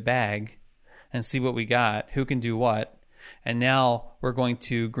creative bag and see what we got, who can do what. And now we're going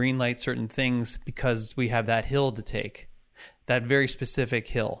to greenlight certain things because we have that hill to take, that very specific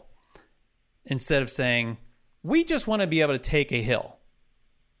hill. Instead of saying, we just want to be able to take a hill.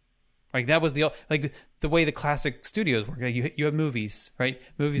 That was the way the classic studios work. You have movies, right?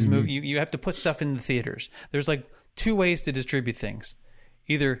 You have to put stuff in the theaters. There's 2 ways to distribute things,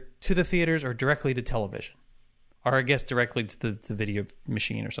 either to the theaters or directly to television. Or I guess directly to the video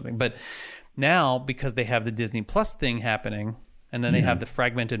machine or something. But now, because they have the Disney Plus thing happening, and then they have the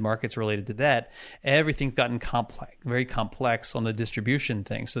fragmented markets related to that, everything's gotten very complex on the distribution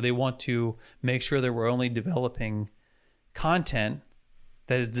thing. So they want to make sure that we're only developing content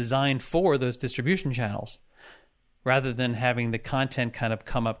that is designed for those distribution channels, rather than having the content kind of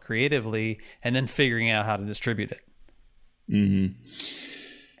come up creatively and then figuring out how to distribute it. Mm-hmm.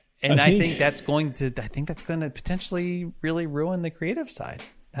 And I think that's going to potentially really ruin the creative side.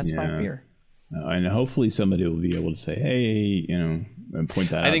 That's my fear. And hopefully somebody will be able to say, hey, and point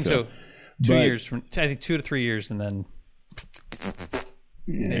that out. I think so. 2 years, I think 2 to 3 years, and then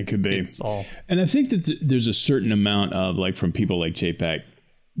it could be. And I think that there's a certain amount of, from people like Chapek,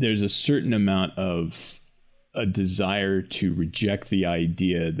 there's a certain amount of a desire to reject the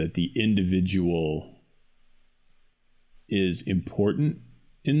idea that the individual is important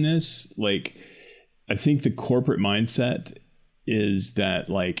in this. I think the corporate mindset is that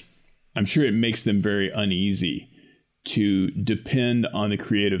I'm sure it makes them very uneasy to depend on the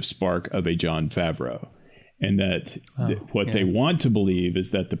creative spark of a Jon Favreau, and that they want to believe is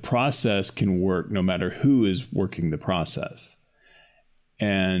that the process can work no matter who is working the process.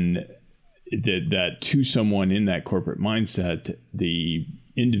 And that to someone in that corporate mindset, the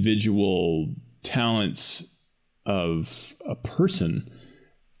individual talents of a person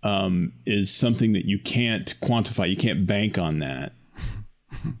is something that you can't quantify. You can't bank on that.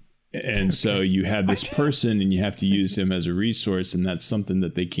 And so you have this person and you have to use him as a resource, and that's something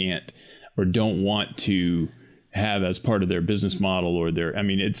that they can't or don't want to have as part of their business model or their, I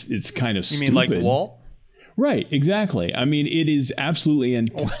mean, it's kind of stupid. You mean like Walt? Right, exactly. I mean, it is absolutely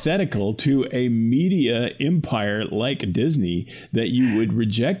antithetical to a media empire like Disney that you would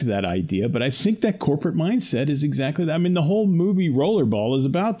reject that idea. But I think that corporate mindset is exactly that. I mean, the whole movie Rollerball is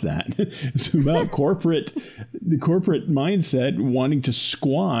about that. It's about the corporate mindset wanting to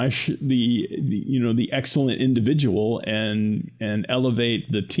squash the excellent individual and elevate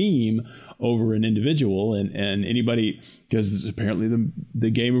the team over an individual, and anybody, because apparently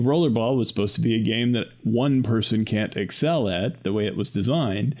the game of Rollerball was supposed to be a game that one person can't excel at the way it was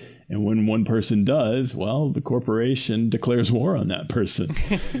designed. And when one person does, well, the corporation declares war on that person.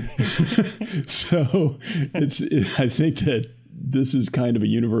 So I think that this is kind of a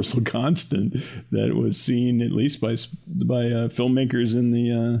universal constant that was seen at least by filmmakers in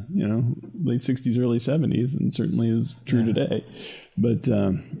the late 60s, early 70s, and certainly is true today. But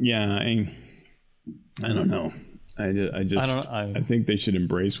I don't know. I think they should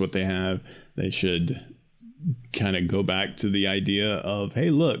embrace what they have. They should kind of go back to the idea of, hey,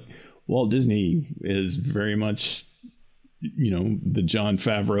 look, Walt Disney is very much, the Jon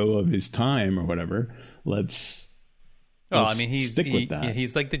Favreau of his time or whatever. Let's stick with that.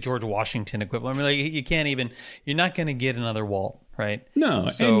 He's like the George Washington equivalent. I mean, like you're not going to get another Walt, right? No.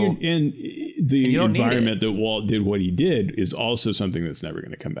 So, and the environment that Walt did what he did is also something that's never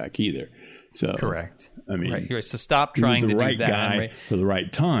going to come back either. So correct. I mean, right. So stop trying to do that. He was the right guy for the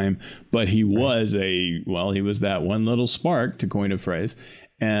right time, but he was he was that one little spark, to coin a phrase.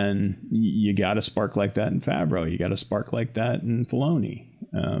 And you got a spark like that in Favreau. You got a spark like that in Filoni.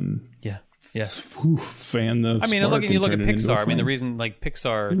 Yeah. Fan the. I mean, you look at Pixar. I mean, the reason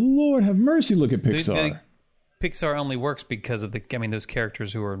Pixar. Lord have mercy! Look at Pixar. Pixar only works because of those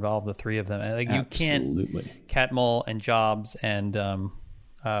characters who are involved, the three of them. Like you Absolutely. Can't Catmull and Jobs and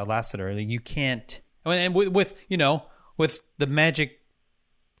Lasseter. Like, you can't. And with the magic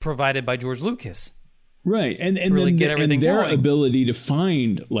provided by George Lucas. Right, and really get everything and their going. ability to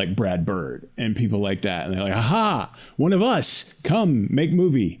find like Brad Bird and people like that, and they're like, "Aha! One of us, come make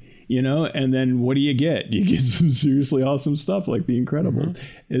movie." And then what do you get? You get some seriously awesome stuff like The Incredibles.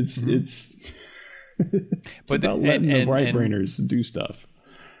 Mm-hmm. It's about letting the right-brainers do stuff.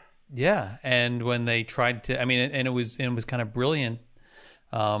 Yeah, and when they tried to, it was kind of brilliant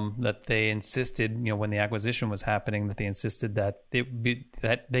that they insisted, when the acquisition was happening, that they insisted that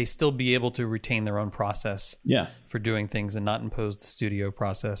they still be able to retain their own process. Yeah. For doing things and not impose the studio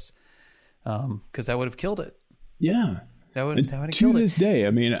process, because that would have killed it. Yeah. That would have killed it. To this day,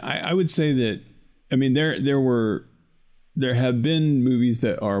 I would say that, there have been movies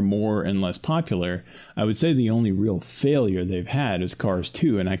that are more and less popular. I would say the only real failure they've had is Cars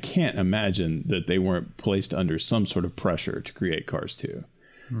 2, and I can't imagine that they weren't placed under some sort of pressure to create Cars 2,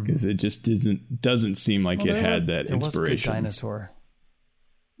 because it just doesn't seem like it had that inspiration. There was Good Dinosaur.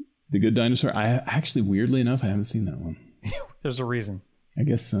 The Good Dinosaur? I actually, weirdly enough, I haven't seen that one. There's a reason. I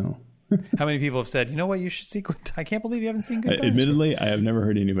guess so. How many people have said, you know what, you should see Good Dinosaur? I can't believe you haven't seen Good Dinosaur. Admittedly, I have never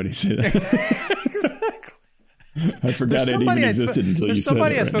heard anybody say that. Exactly. I forgot it even existed until you said it. There's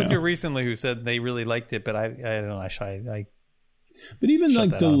somebody I spoke to recently who said they really liked it, but I don't know. But even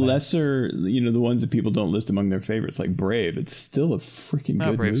like the lesser, the ones that people don't list among their favorites, like Brave, it's still a freaking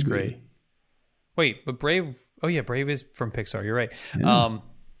good Brave's movie. Great. Wait, but Brave, Brave is from Pixar. You're right. Yeah.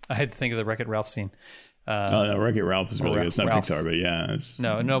 I had to think of the Wreck-It Ralph scene. No, Wreck-It Ralph is really good. It's not Ralph. Pixar, but yeah.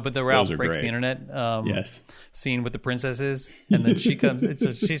 No, but the Ralph breaks the internet yes. scene with the princesses, and then she comes,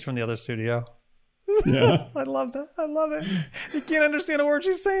 she's from the other studio. Yeah. I love that. I love it. You can't understand a word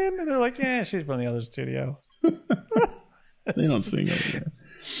she's saying, and they're like, yeah, she's from the other studio. They don't sing over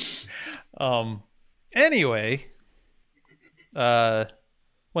there. Anyway, well,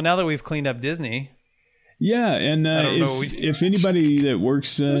 now that we've cleaned up Disney. Yeah, and if anybody that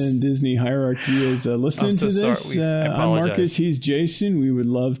works in Disney hierarchy is listening to this, I'm Marcus, he's Jason. We would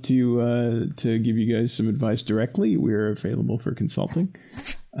love to give you guys some advice directly. We're available for consulting.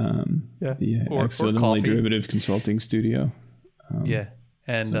 The Accidentally Derivative Consulting Studio.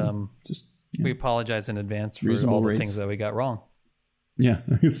 And we apologize in advance for all the things that we got wrong. Yeah,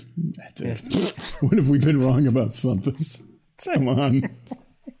 that's it. When have we been wrong about something? Come on.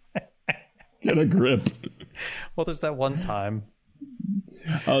 Get a grip. Well, there's that one time.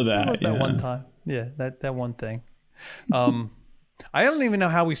 Oh, that. What was that one time? Yeah, that one thing. I don't even know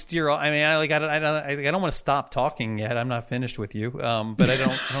how we steer. I mean, I don't want to stop talking yet. I'm not finished with you. But I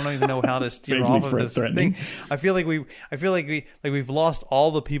don't even know how to steer off of this thing. I feel like we've lost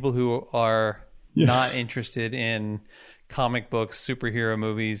all the people who are not interested in comic books, superhero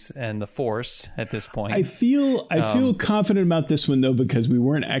movies, and the Force at this point. I feel confident about this one though, because we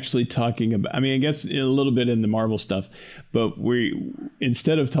weren't actually talking about, I mean, I guess a little bit in the Marvel stuff, but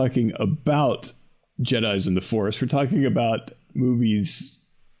instead of talking about Jedis and the Force, we're talking about movies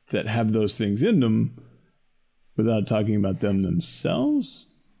that have those things in them without talking about them themselves.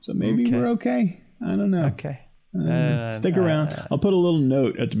 So maybe we're okay. I don't know. Okay. Stick around. I'll put a little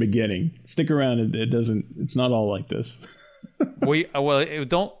note at the beginning. Stick around. It's not all like this.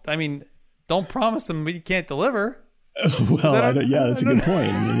 Don't promise them you can't deliver. Well, that's a good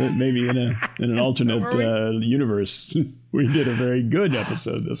point. I mean, maybe in an alternate universe, we did a very good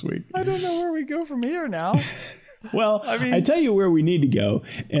episode this week. I don't know where we go from here now. Well, I tell you where we need to go,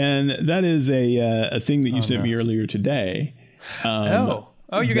 and that is a thing that you sent me earlier today. You're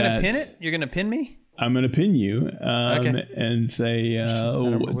going to pin it? You're going to pin me? I'm going to pin you and say,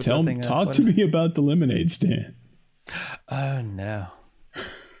 talk to me about the lemonade stand. Oh, no.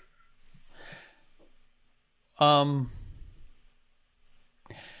 I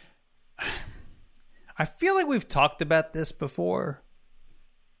feel like we've talked about this before,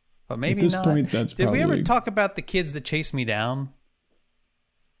 but maybe not. At this point, that's Did we ever talk about the kids that chased me down?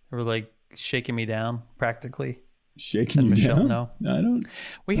 They were like shaking me down, practically. Shaking you down? No, I don't.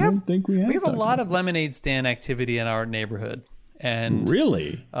 I don't think we have. We have a lot of lemonade stand activity in our neighborhood, and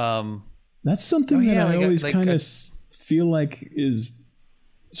really, that's something that I always kind of feel like is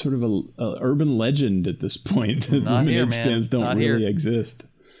sort of a urban legend at this point. That lemonade stands don't really exist.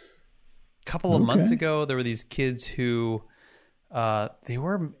 A couple of months ago, there were these kids who they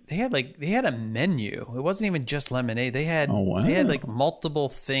had a menu. It wasn't even just lemonade. They had like multiple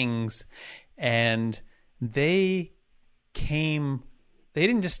things, and they didn't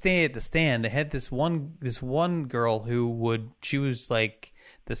just stay at the stand. They had this one girl she was like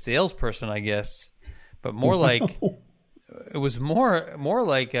the salesperson, I guess, but more like it was more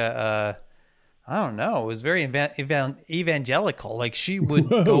like I don't know. It was very evangelical. Like she would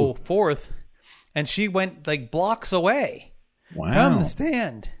go forth, and she went like blocks away from the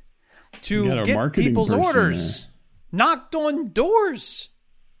stand to get people's orders. Knocked on doors.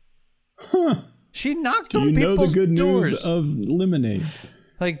 Huh. She knocked on people's doors. Do you know the good news of lemonade?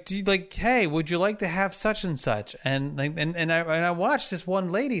 Like, hey, would you like to have such and such? And I watched this one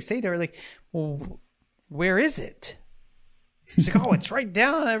lady say to her, like, well, where is it? She's like, oh, it's right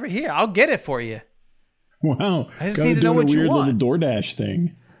down over here. I'll get it for you. Wow. I just need to know what you want. A weird little DoorDash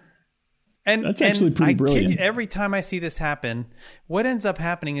thing. And that's actually pretty brilliant. Kid you, every time I see this happen, what ends up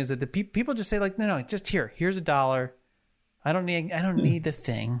happening is that the people just say, like, no, just here's $1. I don't need the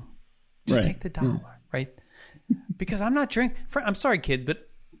thing. Just take the $1, right? Because I'm not drinking. I'm sorry, kids, but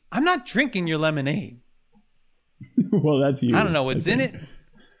I'm not drinking your lemonade. Well, that's you. I don't know what's in it.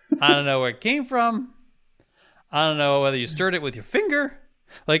 I don't know where it came from. I don't know whether you stirred it with your finger.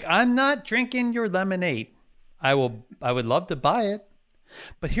 Like, I'm not drinking your lemonade. I would love to buy it,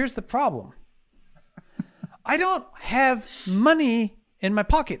 but here's the problem. I don't have money in my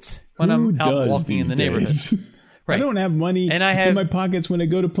pockets when I'm out walking in the neighborhood. Right. I don't have money in my pockets when I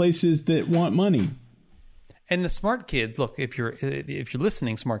go to places that want money. And the smart kids, look, if you're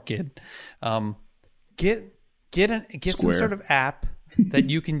listening, smart kid, get some sort of app that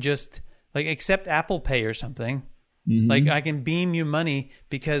you can just like accept Apple Pay or something. Mm-hmm. Like I can beam you money,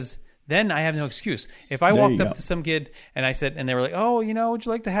 because then I have no excuse. If I walked up to some kid and I said, and they were like, oh, would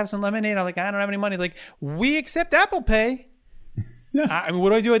you like to have some lemonade? I'm like, I don't have any money. Like, we accept Apple Pay. Yeah. I mean,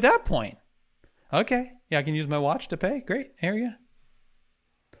 what do I do at that point? Okay. Yeah, I can use my watch to pay. Great. Here you go.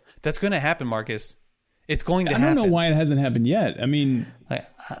 That's going to happen, Marcus. It's going to happen. I don't know why it hasn't happened yet. I mean,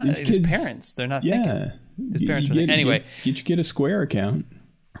 these kids, parents, they're not thinking. His parents are thinking. Anyway. Get a Square account.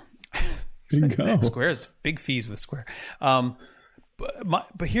 Square is big fees with Square. But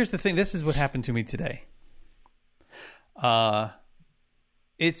here's the thing. This is what happened to me today.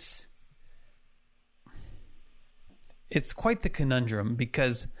 It's quite the conundrum,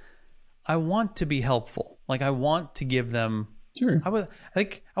 because I want to be helpful. Like, I want to give them. Sure. I want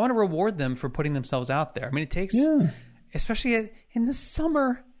to reward them for putting themselves out there. I mean, it takes, especially in the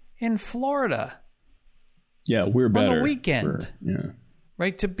summer in Florida. Yeah, we're better on the weekend.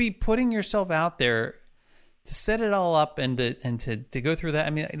 Right, to be putting yourself out there, to set it all up and to go through that.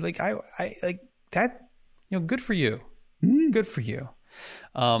 I mean, like I like that. Good for you. Good for you.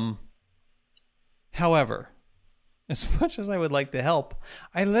 However, as much as I would like to help,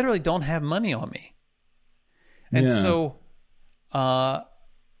 I literally don't have money on me. And so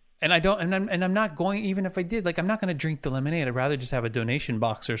And I don't, and I'm not going, even if I did, like, I'm not going to drink the lemonade. I'd rather just have a donation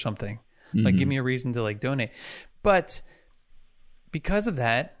box or something. Mm-hmm. Like, give me a reason to, like, donate. But because of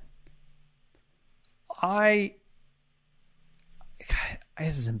that, this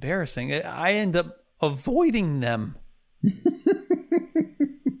is embarrassing. I end up avoiding them.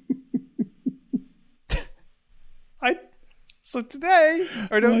 So today,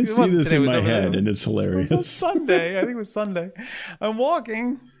 or no, I see this today, in my head, and it's hilarious. It was Sunday. I think it was Sunday. I'm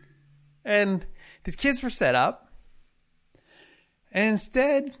walking, and these kids were set up, and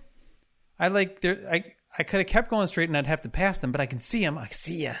instead, I could have kept going straight, and I'd have to pass them, but I can see them. I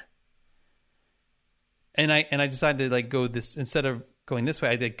see ya. And I decided to, like, go this, instead of going this way,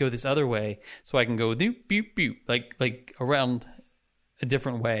 I go this other way, so I can go doop, boop, boop, like around a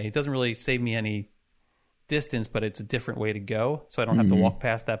different way. It doesn't really save me any distance, but it's a different way to go, so I don't have to walk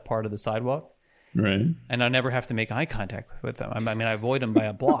past that part of the sidewalk, right? And I never have to make eye contact with them. I mean, I avoid them by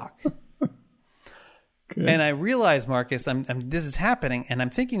a block. And I realize, Marcus, this is happening, and I'm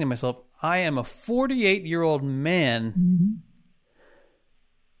thinking to myself, I am a 48-year-old man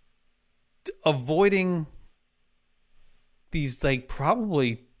avoiding these, like,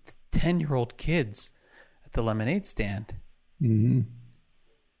 probably 10-year-old kids at the lemonade stand. Mm-hmm.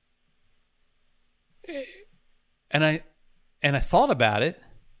 And I thought about it,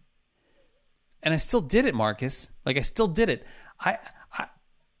 and I still did it, Marcus. Like, I still did it.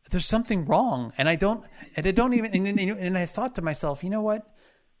 There's something wrong, and I don't even. And I thought to myself, you know what?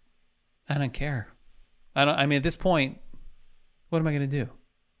 I don't care. I mean, at this point, what am I going to do?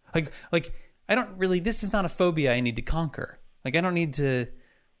 Like I don't really. This is not a phobia I need to conquer. Like, I don't need to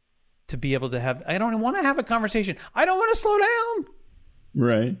be able to have. I don't want to have a conversation. I don't want to slow down.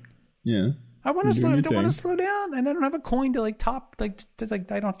 Right. Yeah. I want to slow. I don't want to slow down, and I don't have a coin to, like, top. Like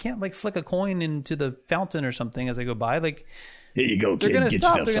I can't, like, flick a coin into the fountain or something as I go by. Like, here you go, kid. They're gonna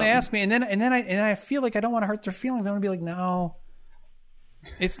stop. They're gonna ask me, and then I feel like I don't want to hurt their feelings. I'm gonna be like, no,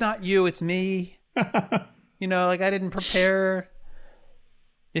 it's not you, it's me. You know, like, I didn't prepare.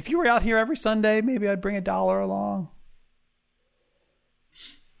 If you were out here every Sunday, maybe I'd bring $1 along.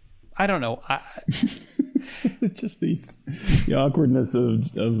 I don't know. It's just the awkwardness of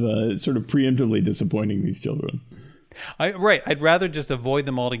sort of preemptively disappointing these children. Right. I'd rather just avoid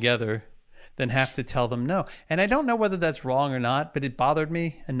them altogether than have to tell them no. And I don't know whether that's wrong or not, but it bothered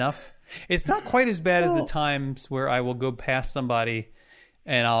me enough. It's not quite as bad as the times where I will go past somebody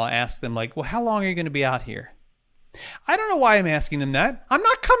and I'll ask them, like, well, how long are you going to be out here? I don't know why I'm asking them that. I'm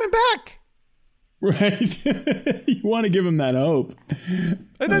not coming back. Right. You want to give them that hope.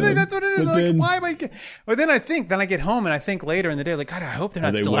 I think that's what it is. Like, why am I? Well, then I get home and I think later in the day, like, God, I hope they're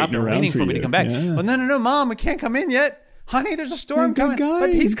not still out there waiting for me to come back. Yeah. Well, no, Mom, we can't come in yet. Honey, there's a storm coming.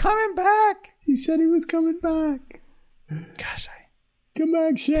 But he's coming back. He said he was coming back. Gosh, come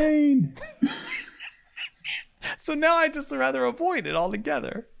back, Shane. So now I just rather avoid it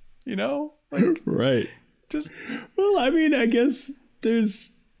altogether. You know? Like, right. Just. Well, I mean, I guess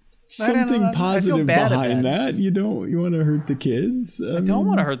there's something positive behind that. You want to hurt the kids. I don't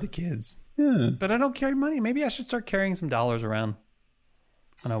want to hurt the kids. Yeah. But I don't carry money. Maybe I should start carrying some dollars around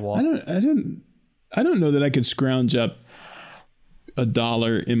when I walk. I don't know that I could scrounge up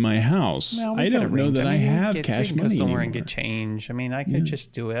 $1 in my house. No, I don't know that I have cash money. Go somewhere anymore. And get change. I mean, I could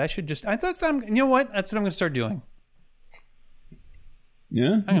just do it. I should just. You know what? That's what I'm going to start doing.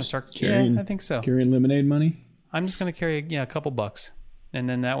 Yeah, I'm going to start carrying. Yeah, I think so. Carrying lemonade money. I'm just going to carry a couple bucks, and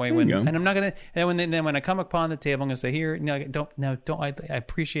then that way and I'm not going to. And then when I come upon the table, I'm going to say, here, don't. I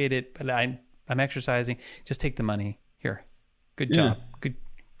appreciate it, but I'm exercising. Just take the money here. Good job.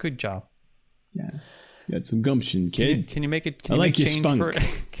 Good job. Yeah. You got some gumption, kid. Can you make it? I like your spunk.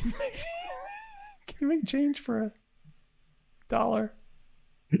 Can you make change for $1?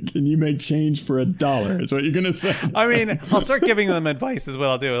 Can you make change for $1? Is what you're gonna say. I mean, I'll start giving them advice. Is what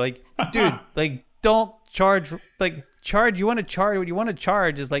I'll do. Like, dude, like, don't charge. Like, charge. You want to charge? What you want to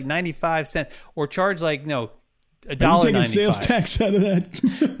charge is like 95 cents, or charge like $1.95. Sales tax out of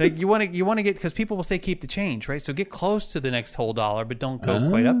that. Like, you want to get, because people will say keep the change, right? So get close to the next whole dollar, but don't go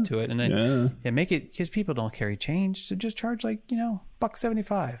quite up to it, and then make it, because people don't carry change, so just charge like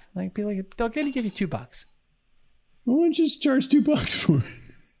 $1.75. Like, be like, they'll give you $2. Why don't you just charge $2 for it?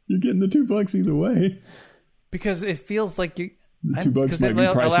 You're getting the $2 either way. Because it feels like you. $2 because it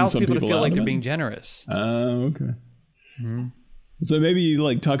allows people to feel like they're being generous. Oh, okay. Mm-hmm. So maybe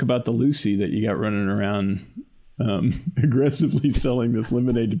talk about the Lucy that you got running around. Aggressively selling this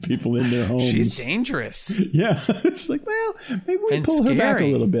lemonade to people in their homes. She's dangerous. Yeah. It's like, well, maybe we pull her back a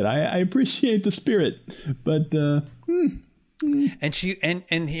little bit. I appreciate the spirit, but and she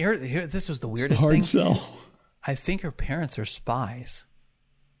and here this was the weirdest thing. Hard sell. I think her parents are spies.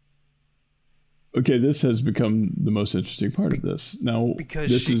 Okay, this has become the most interesting part of this. Now, because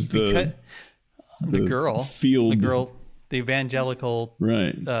this is the girl, the evangelical,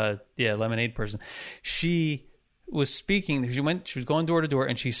 right? lemonade person. She was speaking. She was going door to door,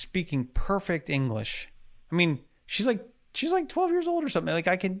 and she's speaking perfect English. I mean, she's like 12 years old or something. Like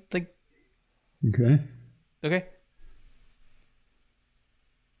I can like. Okay.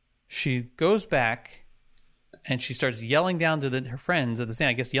 She goes back, and she starts yelling down to her friends at the stand.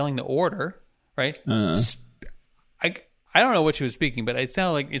 I guess yelling the order, right? I don't know what she was speaking, but it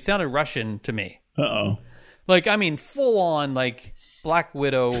sounded Russian to me. Like, I mean, full on like Black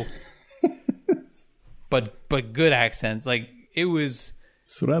Widow, but good accents. Like it was.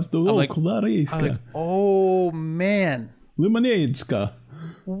 I'm like, oh man, Lemonadska.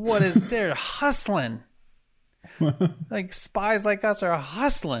 What is there hustling? Like spies like us are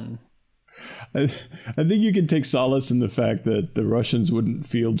hustling. I think you can take solace in the fact that the Russians wouldn't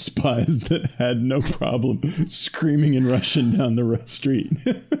field spies that had no problem screaming in Russian down the street.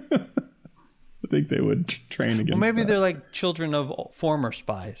 I think they would train against. Well, maybe that. They're like children of former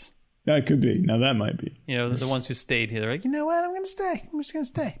spies. Yeah, it could be. Now that might be. You know, the ones who stayed here. They're like, you know what? I'm going to stay. I'm just going to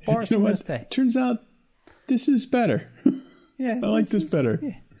stay. Boris, I'm going to stay. Turns out this is better. Yeah, I like this better.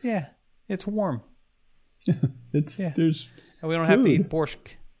 Yeah, it's warm. There's. We don't have to eat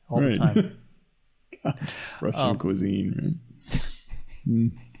borscht all the time. God, Russian cuisine,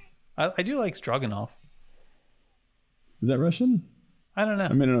 right? I do like stroganoff. Is that Russian? I don't know.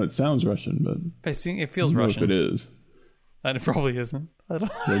 I mean, I know it sounds Russian, but it feels Russian. If it is, it probably isn't. I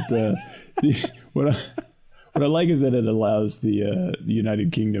don't. But what I like is that it allows the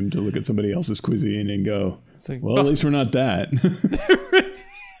United Kingdom to look at somebody else's cuisine and go, like, well, at least we're not that.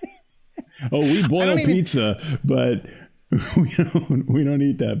 Oh, we boil pizza, but we don't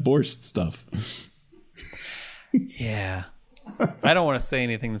eat that borscht stuff. Yeah. I don't want to say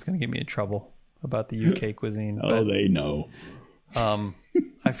anything that's going to get me in trouble about the UK cuisine. But, they know.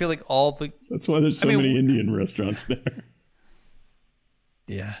 I feel like that's why there's so many Indian restaurants there.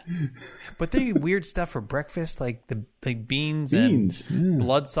 Yeah. But they eat weird stuff for breakfast, like beans and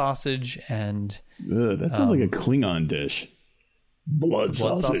blood sausage and that sounds like a Klingon dish. Blood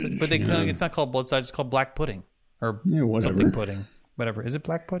sausage. But it's not called blood sausage, it's called black pudding. Or something pudding. Whatever. Is it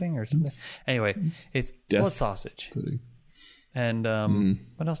black pudding or something? Anyway, it's blood sausage. Pudding. And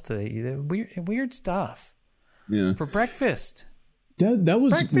what else do they eat? Weird stuff. Yeah. For breakfast. That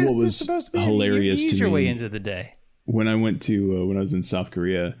was breakfast what was is supposed to be hilarious to me. Ease your way into the day. When I went to when I was in South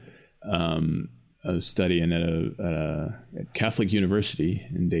Korea, I was studying at a Catholic university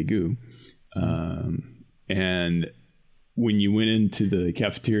in Daegu, and when you went into the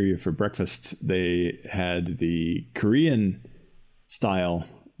cafeteria for breakfast, they had the Korean style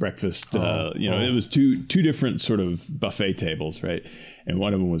breakfast. It was two different sort of buffet tables, right? And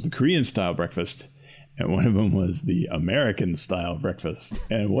one of them was the Korean style breakfast, and one of them was the American style breakfast.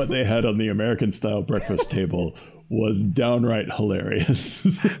 And what they had on the American style breakfast table was downright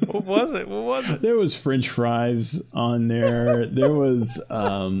hilarious. What was it? There was French fries on there. There was,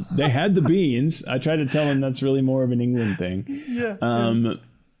 they had the beans. I tried to tell them that's really more of an England thing. Yeah.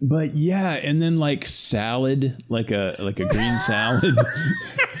 But yeah, and then like salad, like a green salad.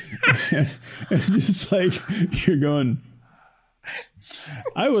 And just like you're going,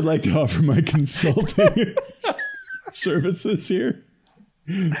 I would like to offer my consulting services here.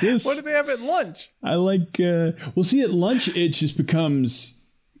 What did they have at lunch? I like, see, at lunch, it just becomes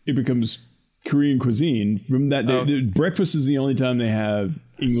Korean cuisine. From that day, breakfast is the only time they have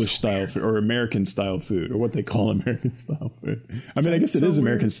English style or American style food, or what they call American style food. I mean, I guess it is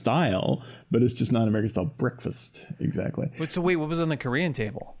American style, but it's just not American style breakfast. Exactly. So wait, what was on the Korean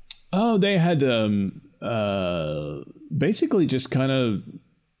table? Oh, they had basically just kind of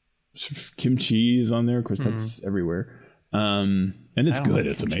kimchi is on there. Of course, that's everywhere. And it's good.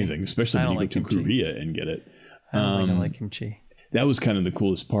 It's amazing, especially when you go to Korea and get it. I don't think I like kimchi. That was kind of the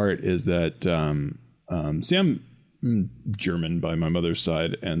coolest part is that, see, I'm German by my mother's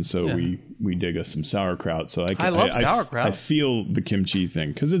side. And so we dig us some sauerkraut. So I love sauerkraut. I feel the kimchi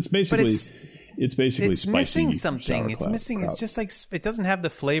thing because it's basically spicy. Missing something. It's missing. It's just like it doesn't have the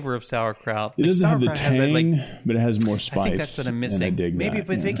flavor of sauerkraut. It doesn't have the tang, but it has more spice. I think that's what I'm missing. I dig maybe, that,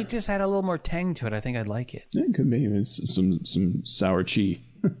 if they could just add a little more tang to it, I think I'd like it. It could be some sour chi.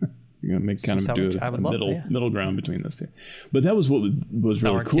 You're gonna make kind of do a middle ground between those two. But that was what was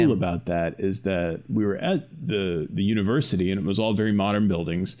really cool about that is that we were at the university and it was all very modern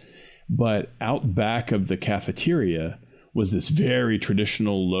buildings, but out back of the cafeteria was this very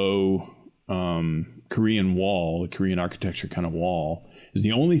traditional low Korean wall, the Korean architecture kind of wall, is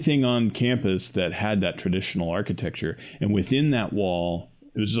the only thing on campus that had that traditional architecture. And within that wall,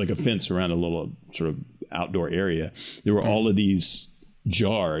 it was just like a fence around a little sort of outdoor area. There were all of these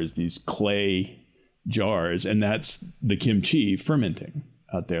jars, these clay jars, and that's the kimchi fermenting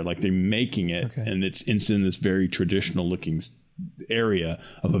out there. Like they're making it, and it's in this very traditional looking area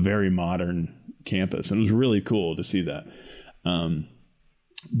of a very modern campus. And it was really cool to see that. Yeah,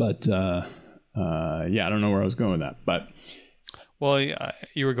 I don't know where I was going with that, but. Well,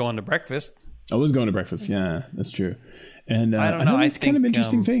 you were going to breakfast. I was going to breakfast. Yeah, that's true. And I don't know. I think kind of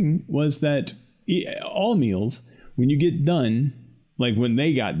interesting thing was that all meals, when you get done, like when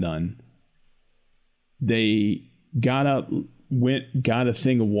they got done, they got up, got a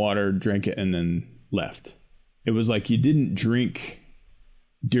thing of water, drank it, and then left. It was like you didn't drink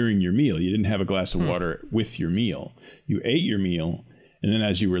during your meal. You didn't have a glass of water with your meal. You ate your meal. And then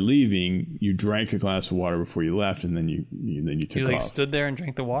as you were leaving, you drank a glass of water before you left, and then you took off. You like stood there and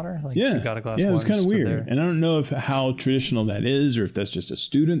drank the water? Like you got a glass of water. Yeah, it was kind of weird. There. And I don't know how traditional that is, or if that's just a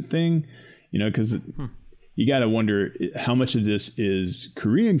student thing, because you got to wonder how much of this is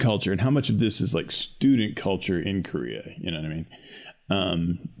Korean culture and how much of this is like student culture in Korea. You know what I mean?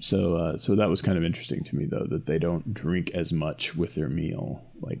 So that was kind of interesting to me, though, that they don't drink as much with their meal,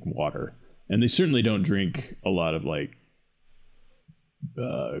 like water. And they certainly don't drink a lot of like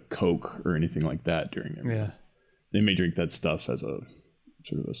Coke or anything like that during their meals. They may drink that stuff as a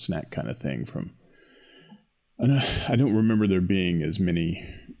sort of a snack kind of thing I don't remember there being as many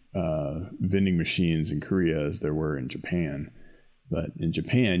vending machines in Korea as there were in Japan. But in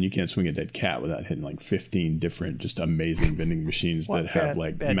Japan, you can't swing a dead cat without hitting like 15 different just amazing vending machines that have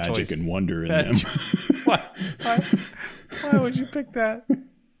like magic choice. And wonder in them. Why would you pick that?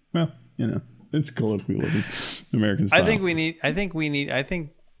 Well, it's colloquialism, American style. I think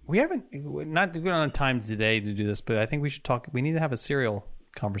we haven't, not good on time today to do this, but I think we need to have a cereal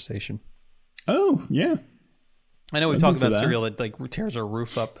conversation. Oh, yeah. I know we've talked about cereal that like tears our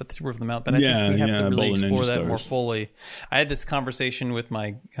roof up, the roof of the mouth, but I think we have to really explore that more fully. I had this conversation with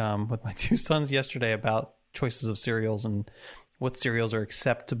my two sons yesterday about choices of cereals and what cereals are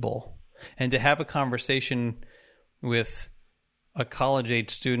acceptable, and to have a conversation with a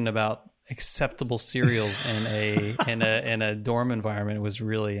college-age student about acceptable cereals in a dorm environment was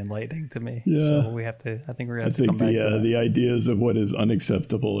really enlightening to me. Yeah. So we have to. I think we're going to come back to that. The ideas of what is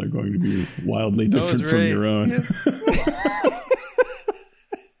unacceptable are going to be wildly different from your own. Yeah.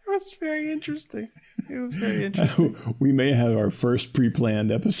 It was very interesting. We may have our first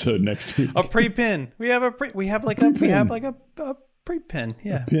pre-planned episode next week. A pre-pin. We have a pre-pin.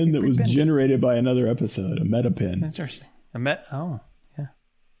 Yeah. A pin that was generated by another episode. A meta pin. Interesting. Oh.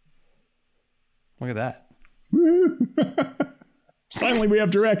 Look at that. Finally, we have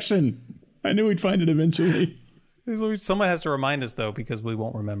direction. I knew we'd find it eventually. Someone has to remind us, though, because we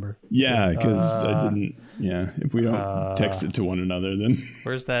won't remember. Yeah, because I didn't. Yeah, if we don't text it to one another, then.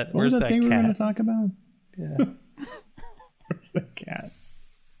 Where's that thing cat? we were going to talk about? Yeah. Where's that cat?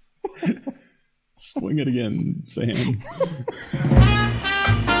 Swing it again, Sam.